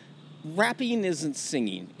rapping isn't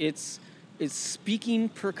singing. It's speaking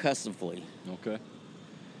percussively. Okay.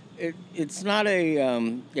 It's not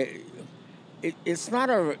it's not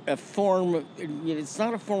a form. It's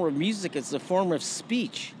not a form of music. It's a form of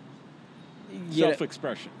speech.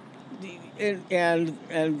 Self-expression. And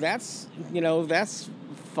that's that's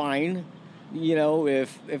fine.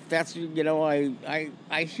 If that's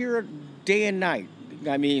I hear it day and night.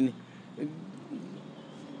 I mean,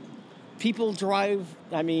 people drive.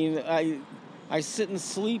 I mean, I sit and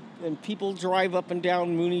sleep, and people drive up and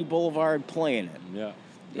down Mooney Boulevard playing it. Yeah.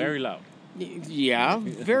 Very loud. Yeah,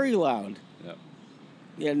 very loud.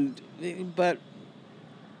 Yeah. But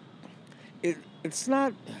it's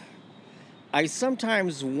not. I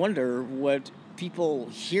sometimes wonder what people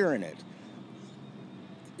hear in it,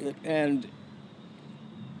 and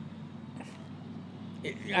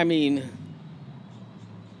I mean,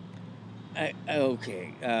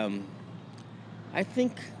 okay. I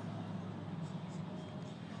think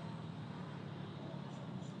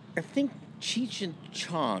Cheech and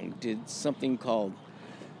Chong did something called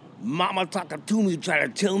Mama talking to me,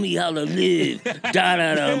 trying to tell me how to live.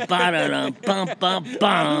 Da-da-dum, ba-da-dum, bum, bum, I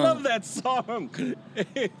bum. love that song.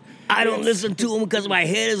 I don't listen to him because my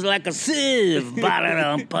head is like a sieve.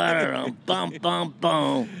 Ba-da-dum, ba-da-dum, bum, bum,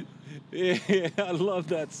 bum. Yeah, I love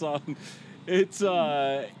that song. It's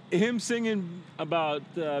him singing about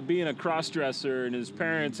being a cross-dresser and his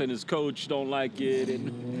parents and his coach don't like it,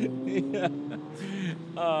 and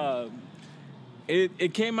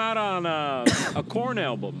it came out on a Korn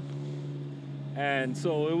album, and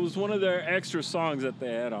so it was one of their extra songs that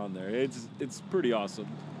they had on there. It's pretty awesome.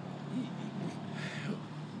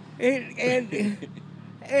 And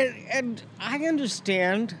I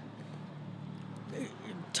understand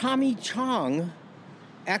Tommy Chong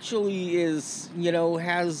actually is,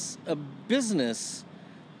 has a business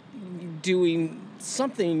doing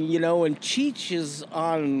something, and Cheech is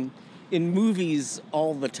in movies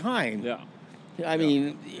all the time. Yeah. I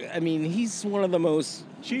mean, he's one of the most.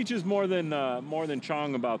 Cheech is more than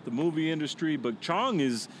Chong about the movie industry, but Chong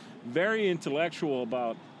is very intellectual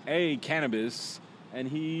about cannabis, and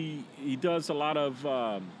he does a lot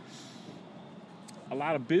of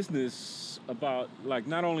business about, like,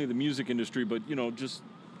 not only the music industry, but just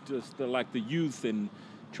the youth, and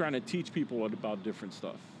trying to teach people about different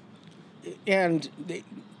stuff. And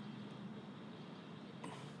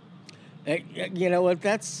you know what?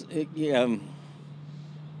 That's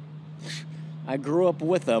I grew up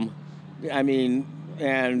with them. I mean,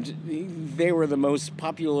 and they were the most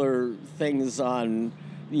popular things on,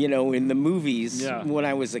 in the movies when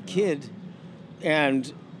I was a kid.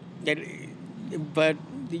 But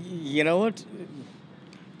you know what?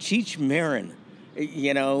 Cheech Marin,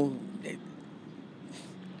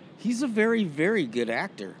 he's a very, very good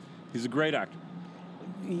actor. He's a great actor.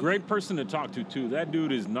 Great person to talk to, too. That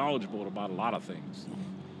dude is knowledgeable about a lot of things.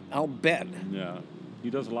 I'll bet. Yeah. He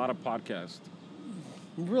does a lot of podcasts.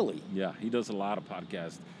 Really? Yeah, he does a lot of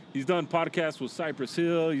podcasts. He's done podcasts with Cypress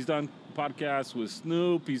Hill. He's done podcasts with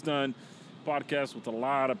Snoop. He's done podcasts with a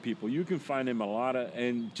lot of people. You can find him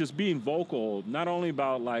and just being vocal, not only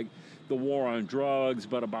about, like, the war on drugs,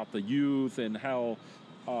 but about the youth and how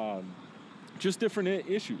just different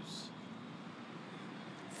issues.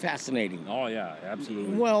 Fascinating. Oh, yeah,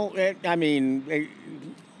 absolutely. Well,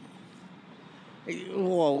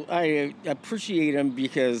 I appreciate him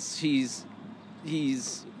because he's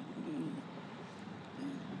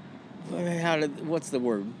what's the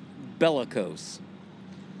word? Bellicose.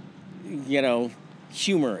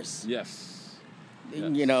 Humorous. Yes. I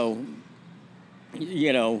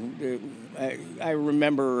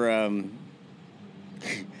remember.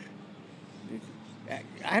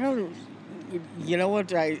 I don't. You know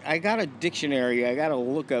what? I got a dictionary. I got to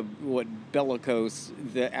look up what bellicose,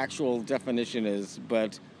 the actual definition is,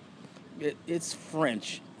 but it's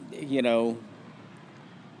French,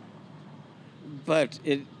 But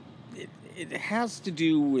it has to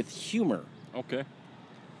do with humor. Okay.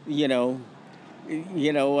 I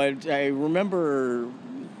remember.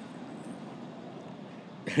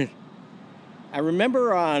 I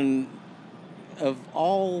remember of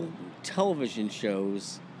all television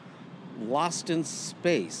shows, Lost in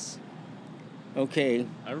Space. Okay.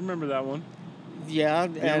 I remember that one. Yeah.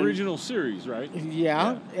 The original series, right?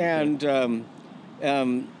 Yeah. And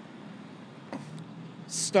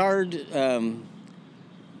starred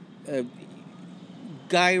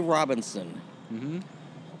Guy Robinson,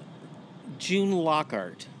 June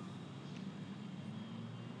Lockhart,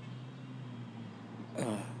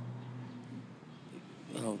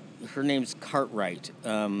 her name's Cartwright.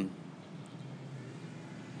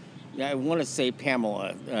 I want to say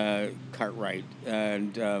Pamela Cartwright,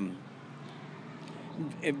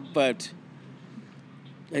 but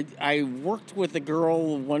I worked with a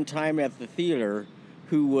girl one time at the theater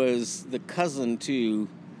who was the cousin to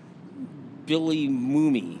Bill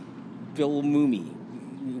Mooney,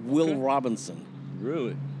 Will Robinson.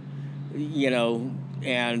 Really?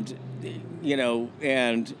 And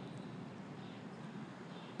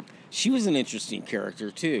she was an interesting character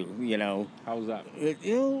too, How was that?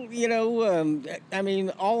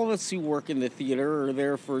 All of us who work in the theater are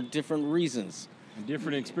there for different reasons.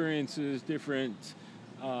 Different experiences, different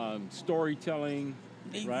storytelling,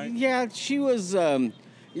 right? Yeah, she was.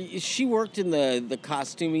 She worked in the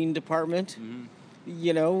costuming department, and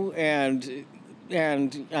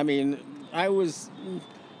I was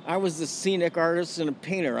a scenic artist and a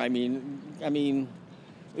painter. I mean.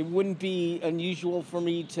 It wouldn't be unusual for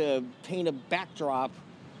me to paint a backdrop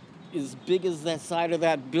as big as the side of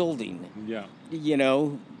that building. Yeah.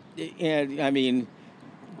 And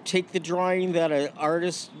take the drawing that an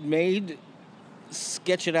artist made,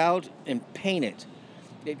 sketch it out, and paint it.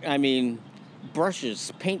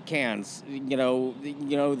 brushes, paint cans,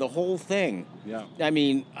 the whole thing. Yeah. I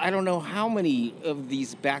mean, I don't know how many of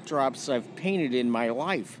these backdrops I've painted in my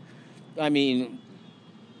life. I mean,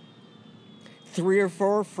 3 or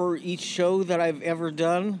 4 for each show that I've ever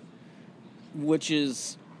done, which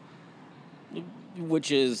is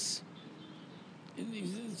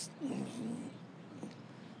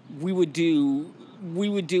we would do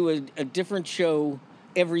a different show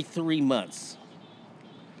every 3 months.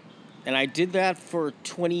 And I did that for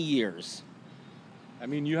 20 years. I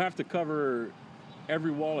mean, you have to cover every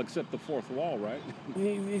wall except the fourth wall, right?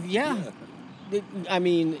 Yeah.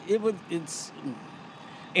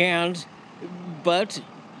 But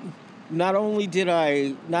not only did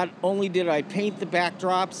I paint the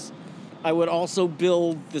backdrops, I would also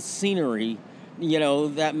build the scenery.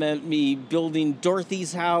 That meant me building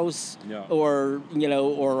Dorothy's house, Yeah. or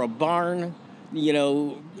a barn,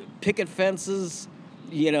 picket fences,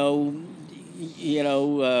 I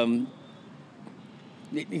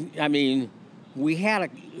mean, we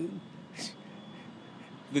had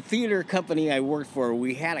the theater company I worked for,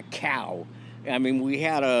 we had a cow. I mean, we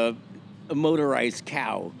had a motorized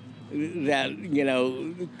cow that,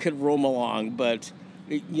 could roam along. But,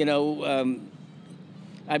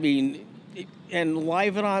 and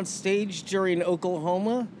live and on stage during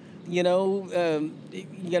Oklahoma, one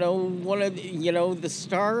of the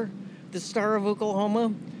star of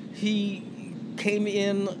Oklahoma, he came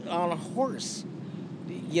in on a horse,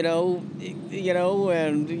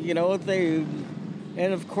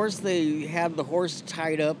 and of course they had the horse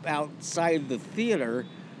tied up outside the theater,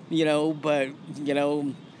 but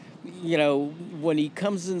when he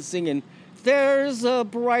comes in singing, "There's a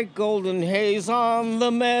bright golden haze on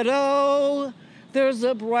the meadow. There's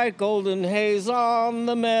a bright golden haze on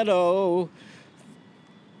the meadow.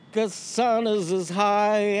 The sun is as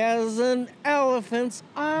high as an elephant's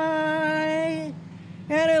eye,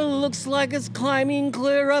 and it looks like it's climbing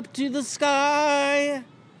clear up to the sky.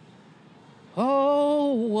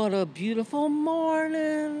 Oh, what a beautiful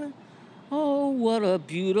morning. Oh, what a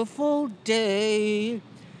beautiful day.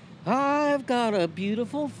 I've got a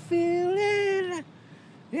beautiful feeling.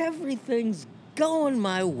 Everything's going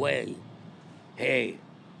my way. Hey,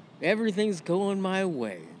 everything's going my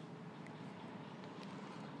way."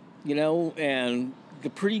 And the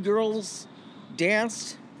pretty girls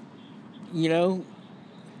danced, and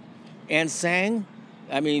sang.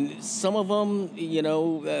 I mean, some of them,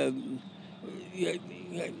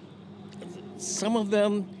 some of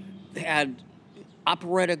them had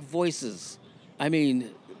operatic voices. I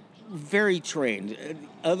mean, very trained.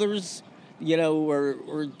 Others,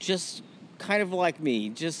 were just kind of like me,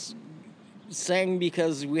 just sang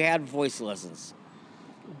because we had voice lessons.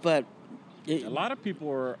 But A lot of people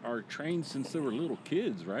are trained since they were little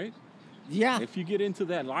kids, right? yeah, If you get into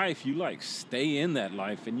that life, you stay in that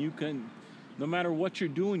life, and you can, no matter what you're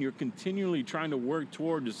doing, you're continually trying to work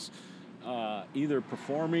towards either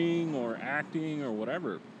performing or acting or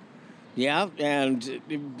whatever. yeah, and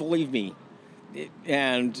believe me,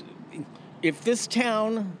 and if this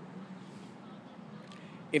town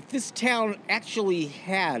actually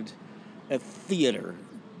had a theater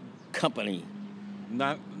company,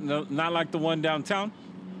 Not like the one downtown.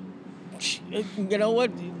 you know what,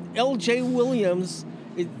 L.J. Williams,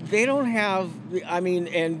 they don't have. I mean,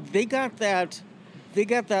 and they got that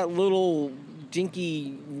little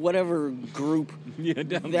dinky whatever group Yeah,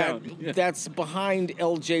 downtown. that's behind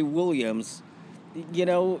L.J. Williams.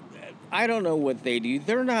 I don't know what they do.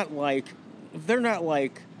 They're not like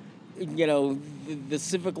the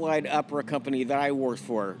Civic Light Opera Company that I worked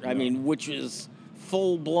for. I mean, which is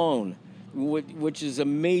full blown, which is a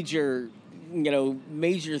major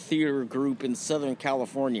theater group in Southern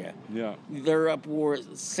California. Yeah. They're up for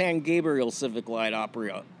San Gabriel Civic Light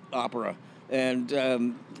Opera, and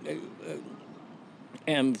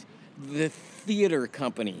the theater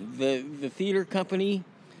company. The theater company,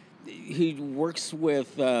 he works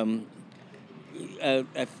with a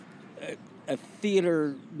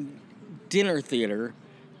dinner theater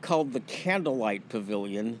called the Candlelight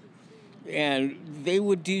Pavilion, and they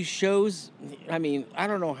would do shows. I mean, I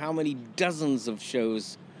don't know how many dozens of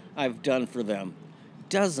shows I've done for them.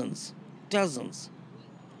 Dozens.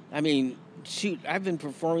 I mean, shoot, I've been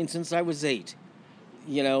performing since I was 8.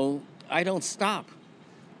 I don't stop.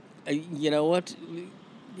 You know what?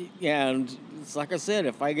 And it's like I said,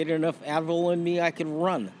 if I get enough Advil in me, I could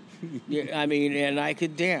run. I mean, and I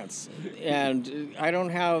could dance. And I don't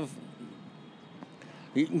have,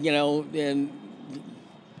 and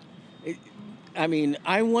I mean,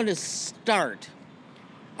 I would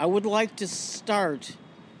like to start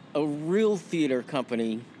a real theater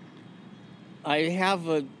company. I have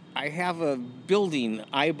I have a building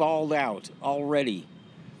eyeballed out already.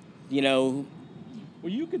 You know,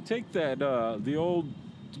 Well, you could take that the old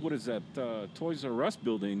what is that Toys R Us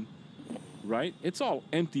building, right? It's all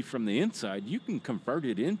empty from the inside. You can convert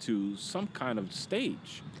it into some kind of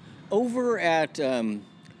stage. over at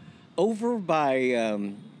over by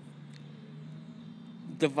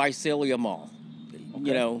the Visalia Mall. Okay.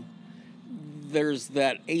 You know, there's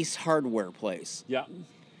that Ace Hardware place. Yeah.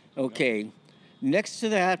 Okay. Next to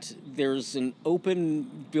that, there's an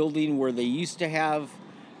open building where they used to have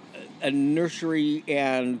a nursery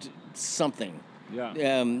and something.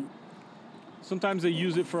 Yeah. Sometimes they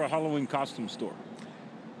use it for a Halloween costume store.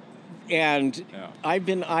 And Yeah. I've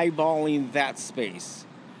been eyeballing that space.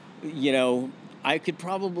 You know, I could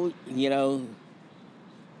probably,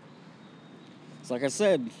 it's like I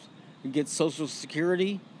said, you get Social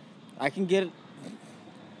Security. I can get,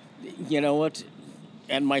 you know what,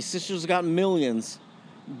 and my sister's got millions,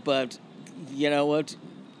 but you know what,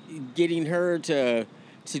 getting her to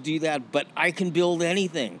do that, but I can build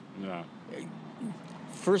anything. Yeah.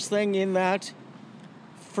 First thing in that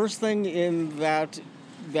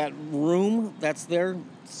room that's there,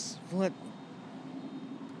 it's what,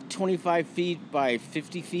 25 feet by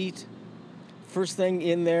 50 feet. First thing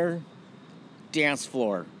in there, dance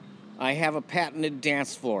floor. I have a patented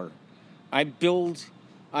dance floor. I make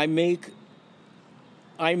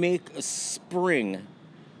a spring.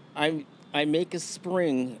 I make a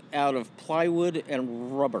spring out of plywood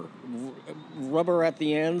and rubber. Rubber at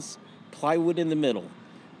the ends, plywood in the middle.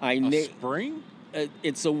 A spring?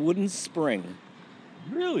 It's a wooden spring.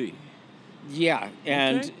 Really? Yeah,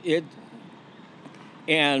 and Okay.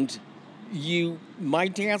 my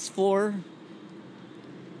dance floor,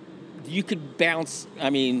 you could bounce. I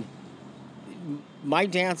mean, my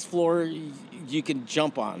dance floor, you can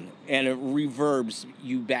jump on, and it reverbs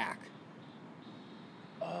you back.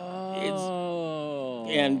 Oh.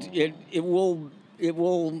 And it will,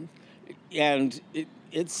 and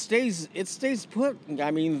it stays put. I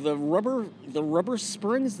mean, the rubber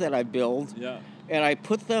springs that I build, Yeah. and I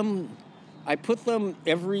put them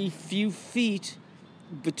every few feet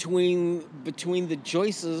between the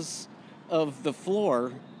joists of the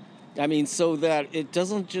floor. I mean, so that it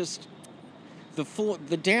doesn't just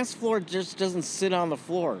the dance floor just doesn't sit on the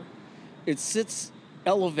floor. It sits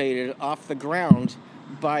elevated off the ground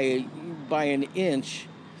by an inch,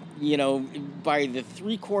 by the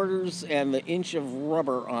 3/4 and the inch of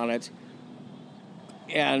rubber on it,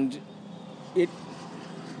 and it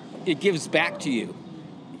gives back to you.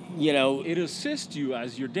 It assists you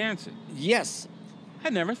as you're dancing. Yes, I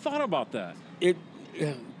never thought about that.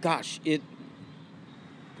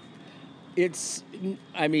 it's.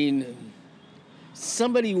 I mean,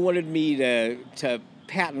 somebody wanted me to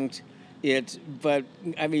patent it, but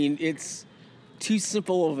I mean, it's too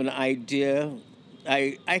simple of an idea.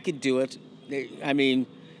 I could do it. I mean,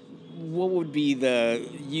 what would be the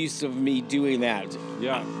use of me doing that?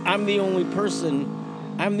 Yeah. I'm the only person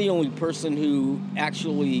who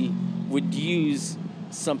actually would use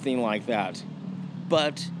something like that.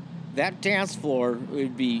 But that dance floor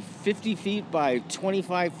would be 50 feet by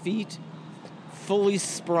 25 feet, fully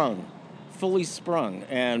sprung,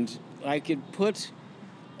 and I can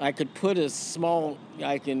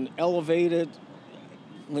elevate it,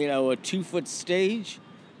 a 2-foot stage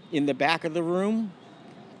in the back of the room,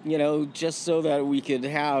 just so that we could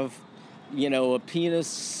have, a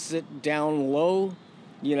pianist sit down low,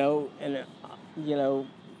 and,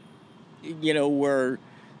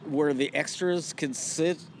 where the extras could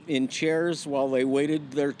sit in chairs while they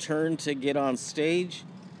waited their turn to get on stage.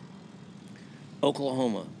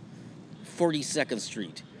 Oklahoma, 42nd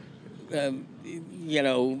Street,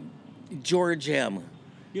 George M.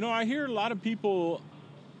 I hear a lot of people,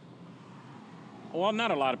 well, not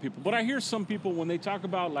a lot of people, but I hear some people when they talk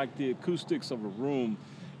about like the acoustics of a room,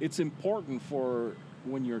 it's important for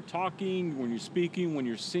when you're talking, when you're speaking, when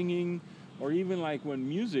you're singing, or even like when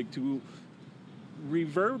music to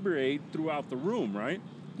reverberate throughout the room, right?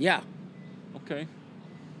 Yeah. Okay.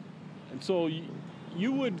 And so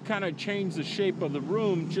you would kind of change the shape of the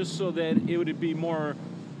room just so that it would be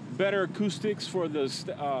better acoustics for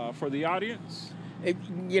the audience.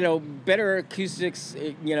 Better acoustics,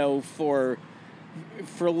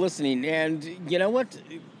 for listening. And you know what?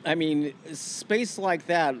 I mean, space like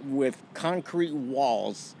that with concrete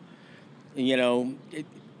walls, and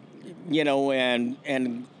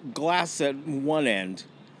glass at one end.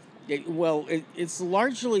 It's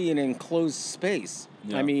largely an enclosed space.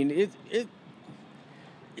 Yeah. I mean,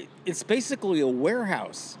 it's basically a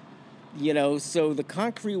warehouse, so the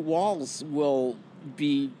concrete walls will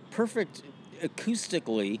be perfect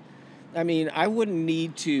acoustically, I mean, I wouldn't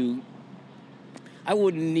need to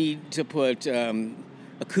put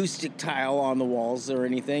acoustic tile on the walls or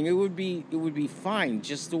anything. It would be fine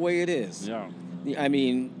just the way it is. Yeah. I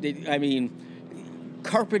mean,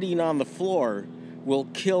 carpeting on the floor will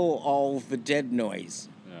kill all the dead noise.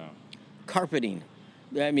 Yeah. Carpeting.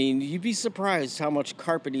 I mean, you'd be surprised how much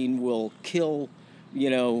carpeting will kill.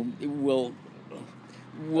 It will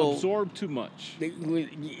Absorb too much.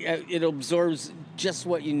 It absorbs just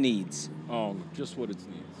what you needs. Oh, just what it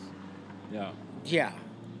needs. Yeah. Yeah.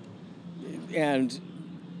 And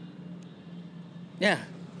yeah.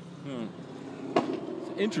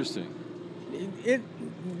 Interesting.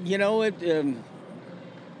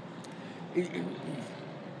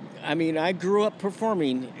 I mean, I grew up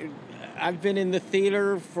performing. I've been in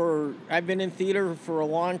theater for a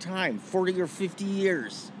long time, 40 or 50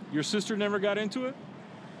 years. Your sister never got into it?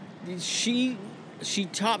 She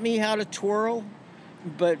taught me how to twirl,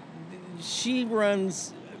 but she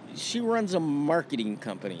runs a marketing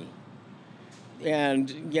company.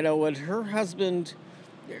 And what her husband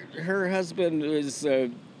is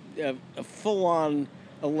a full-on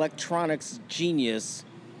electronics genius,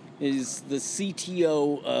 is the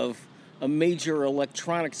CTO of a major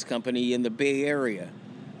electronics company in the Bay Area.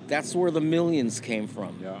 That's where the millions came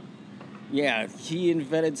from. Yeah. Yeah, he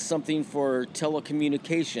invented something for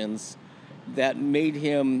telecommunications that made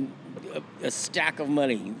him a stack of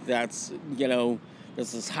money that's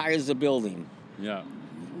as high as a building. Yeah.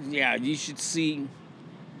 Yeah, you should see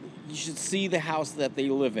the house that they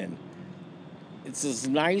live in. It's as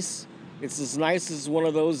nice as one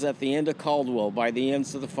of those at the end of Caldwell by the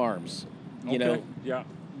ends of the farms. Okay. Yeah.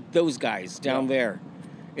 Those guys down there.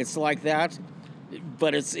 It's like that,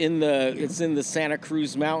 but it's in the Santa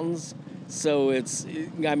Cruz Mountains. So it's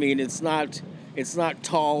not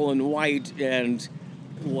tall and white and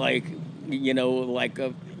like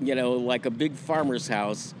a big farmer's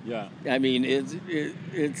house. Yeah. I mean,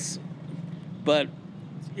 but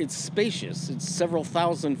it's spacious. It's several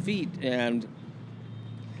thousand feet, and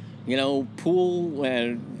pool,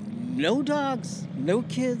 and no dogs, no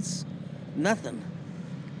kids, nothing.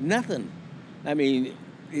 I mean,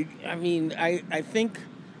 I think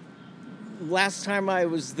last time I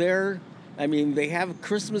was there, I mean, they have a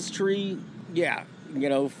Christmas tree, yeah,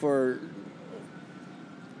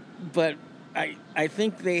 but I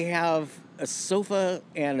think they have a sofa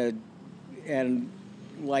and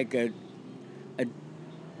like a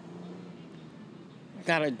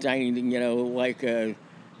not a dining, like an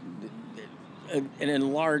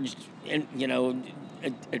enlarged,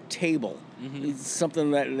 a table. Mm-hmm. It's something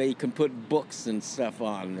that they can put books and stuff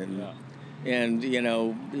on, and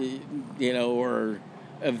or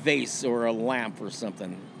a vase or a lamp or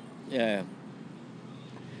something. Yeah.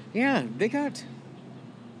 Yeah, they got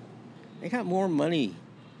more money.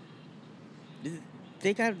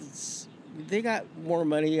 They got more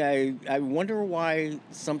money. I wonder why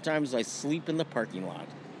sometimes I sleep in the parking lot.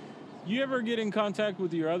 You ever get in contact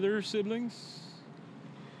with your other siblings?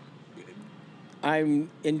 I'm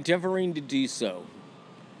endeavoring to do so.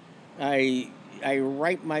 I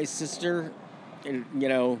write my sister, and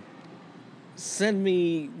send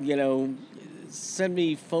me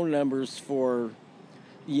phone numbers for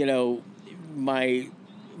my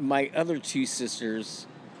other two sisters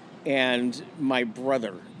and my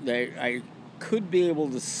brother. I could be able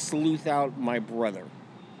to sleuth out my brother.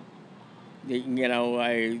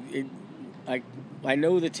 I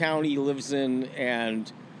know the town he lives in,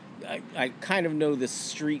 and I kind of know the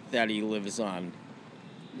street that he lives on.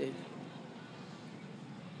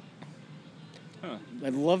 Huh.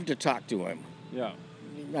 I'd love to talk to him. Yeah.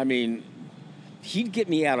 I mean, he'd get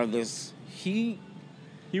me out of this. He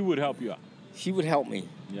would help you out. He would help me.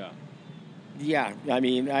 Yeah. Yeah, I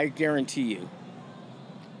mean, I guarantee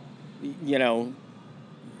you.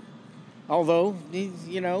 Although, it's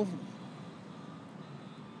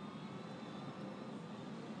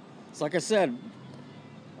like I said,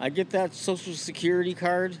 I get that Social Security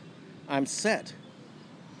card, I'm set.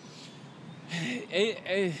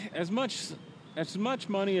 As much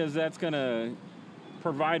money as that's going to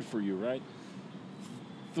provide for you, right?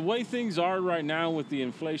 The way things are right now with the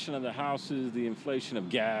inflation of the houses, the inflation of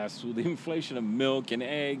gas, with the inflation of milk and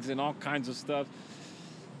eggs and all kinds of stuff,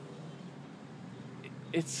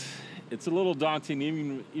 it's a little daunting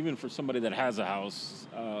even for somebody that has a house.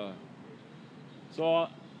 So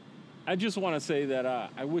I just want to say that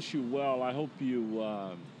I wish you well. I hope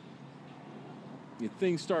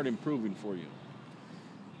things start improving for you.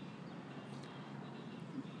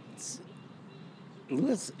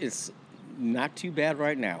 Lewis, it's not too bad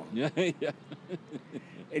right now. Yeah, yeah.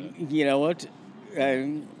 And you know what?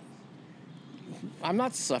 I'm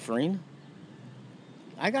not suffering.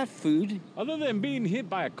 I got food. Other than being hit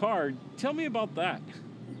by a car, tell me about that.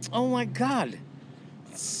 Oh my God.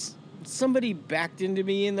 Somebody backed into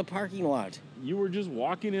me in the parking lot. You were just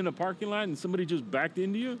walking in a parking lot and somebody just backed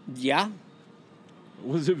into you? Yeah.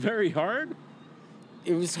 Was it very hard?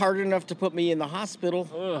 It was hard enough to put me in the hospital.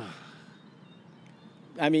 Ugh.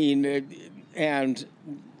 I mean, and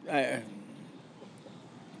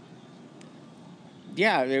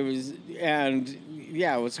yeah, it was, and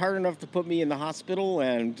yeah, it was hard enough to put me in the hospital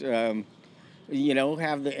and,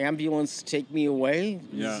 have the ambulance take me away.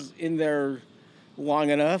 Yeah. Was in there long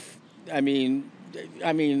enough. I mean,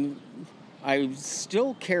 I'm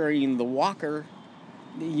still carrying the walker,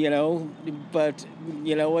 but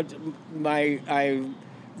you know what? I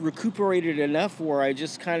recuperated enough where I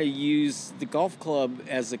just kind of use the golf club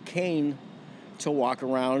as a cane to walk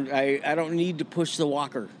around. I don't need to push the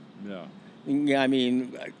walker. Yeah. Yeah, I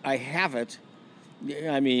mean, I have it.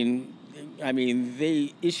 I mean,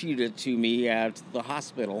 they issued it to me at the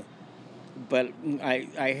hospital, but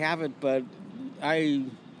I have it. But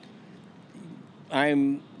I'm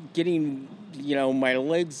getting, my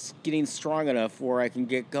legs getting strong enough where I can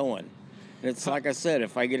get going. And it's like I said,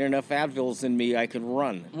 if I get enough Advils in me, I can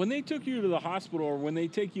run. When they took you to the hospital or when they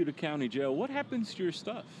take you to county jail, what happens to your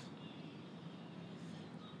stuff?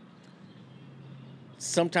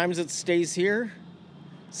 Sometimes it stays here.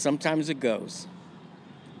 Sometimes it goes.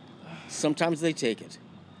 Sometimes they take it.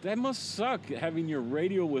 That must suck, having your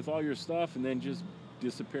radio with all your stuff and then just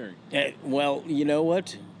disappearing. Well, you know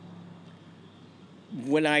what?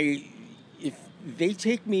 If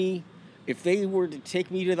they were to take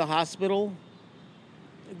me to the hospital,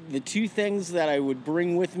 the two things that I would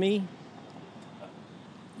bring with me,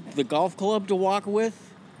 the golf club to walk with,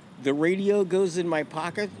 the radio goes in my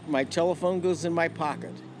pocket, my telephone goes in my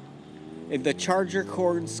pocket, and the charger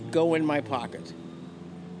cords go in my pocket.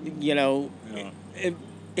 Yeah.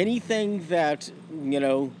 Anything that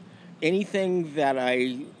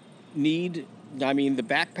I need, I mean, the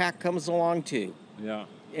backpack comes along too. Yeah.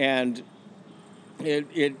 And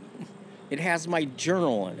it has my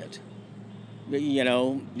journal in it.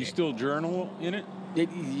 You still journal in it?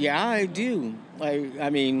 Yeah, I do.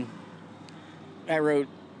 I mean, I wrote,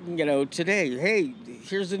 today, hey,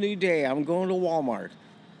 here's a new day. I'm going to Walmart.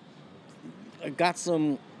 I got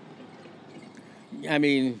some,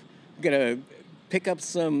 gonna pick up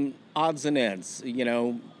some odds and ends,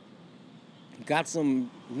 Got some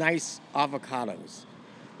nice avocados.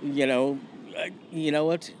 You know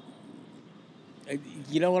what?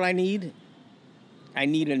 You know what I need? I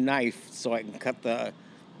need a knife so I can cut the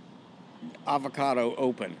avocado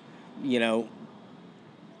open,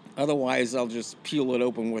 Otherwise, I'll just peel it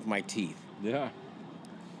open with my teeth. Yeah.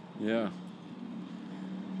 Yeah.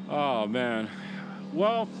 Oh, man.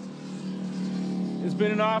 Well, it's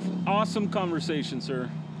been an awesome conversation, sir.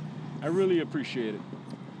 I really appreciate it.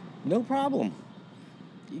 No problem.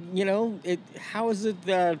 How is it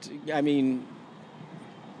that,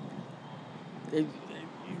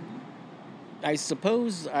 I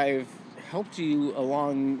suppose I've helped you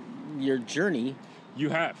along your journey. You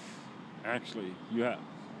have. Actually, you have.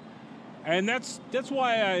 And that's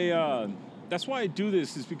why I do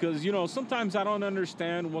this, is because, sometimes I don't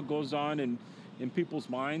understand what goes on in people's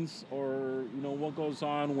minds, or, what goes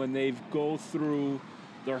on when they go through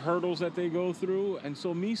the hurdles that they go through. And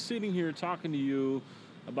so me sitting here talking to you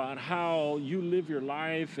about how you live your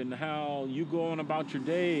life and how you go on about your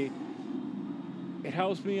day, it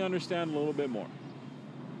helps me understand a little bit more.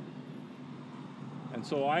 And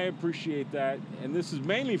so I appreciate that. And this is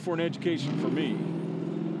mainly for an education for me.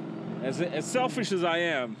 As selfish as I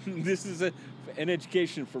am, this is an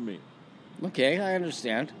education for me. Okay, I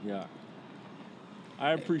understand. Yeah.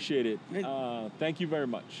 I appreciate it. Thank you very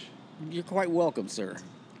much. You're quite welcome, sir.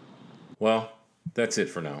 Well, that's it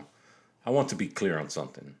for now. I want to be clear on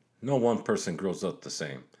something. No one person grows up the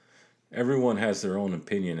same. Everyone has their own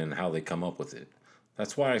opinion and how they come up with it.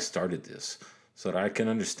 That's why I started this, so that I can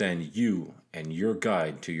understand you and your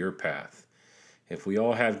guide to your path. If we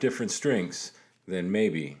all have different strengths, then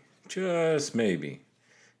maybe, just maybe,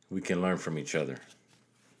 we can learn from each other.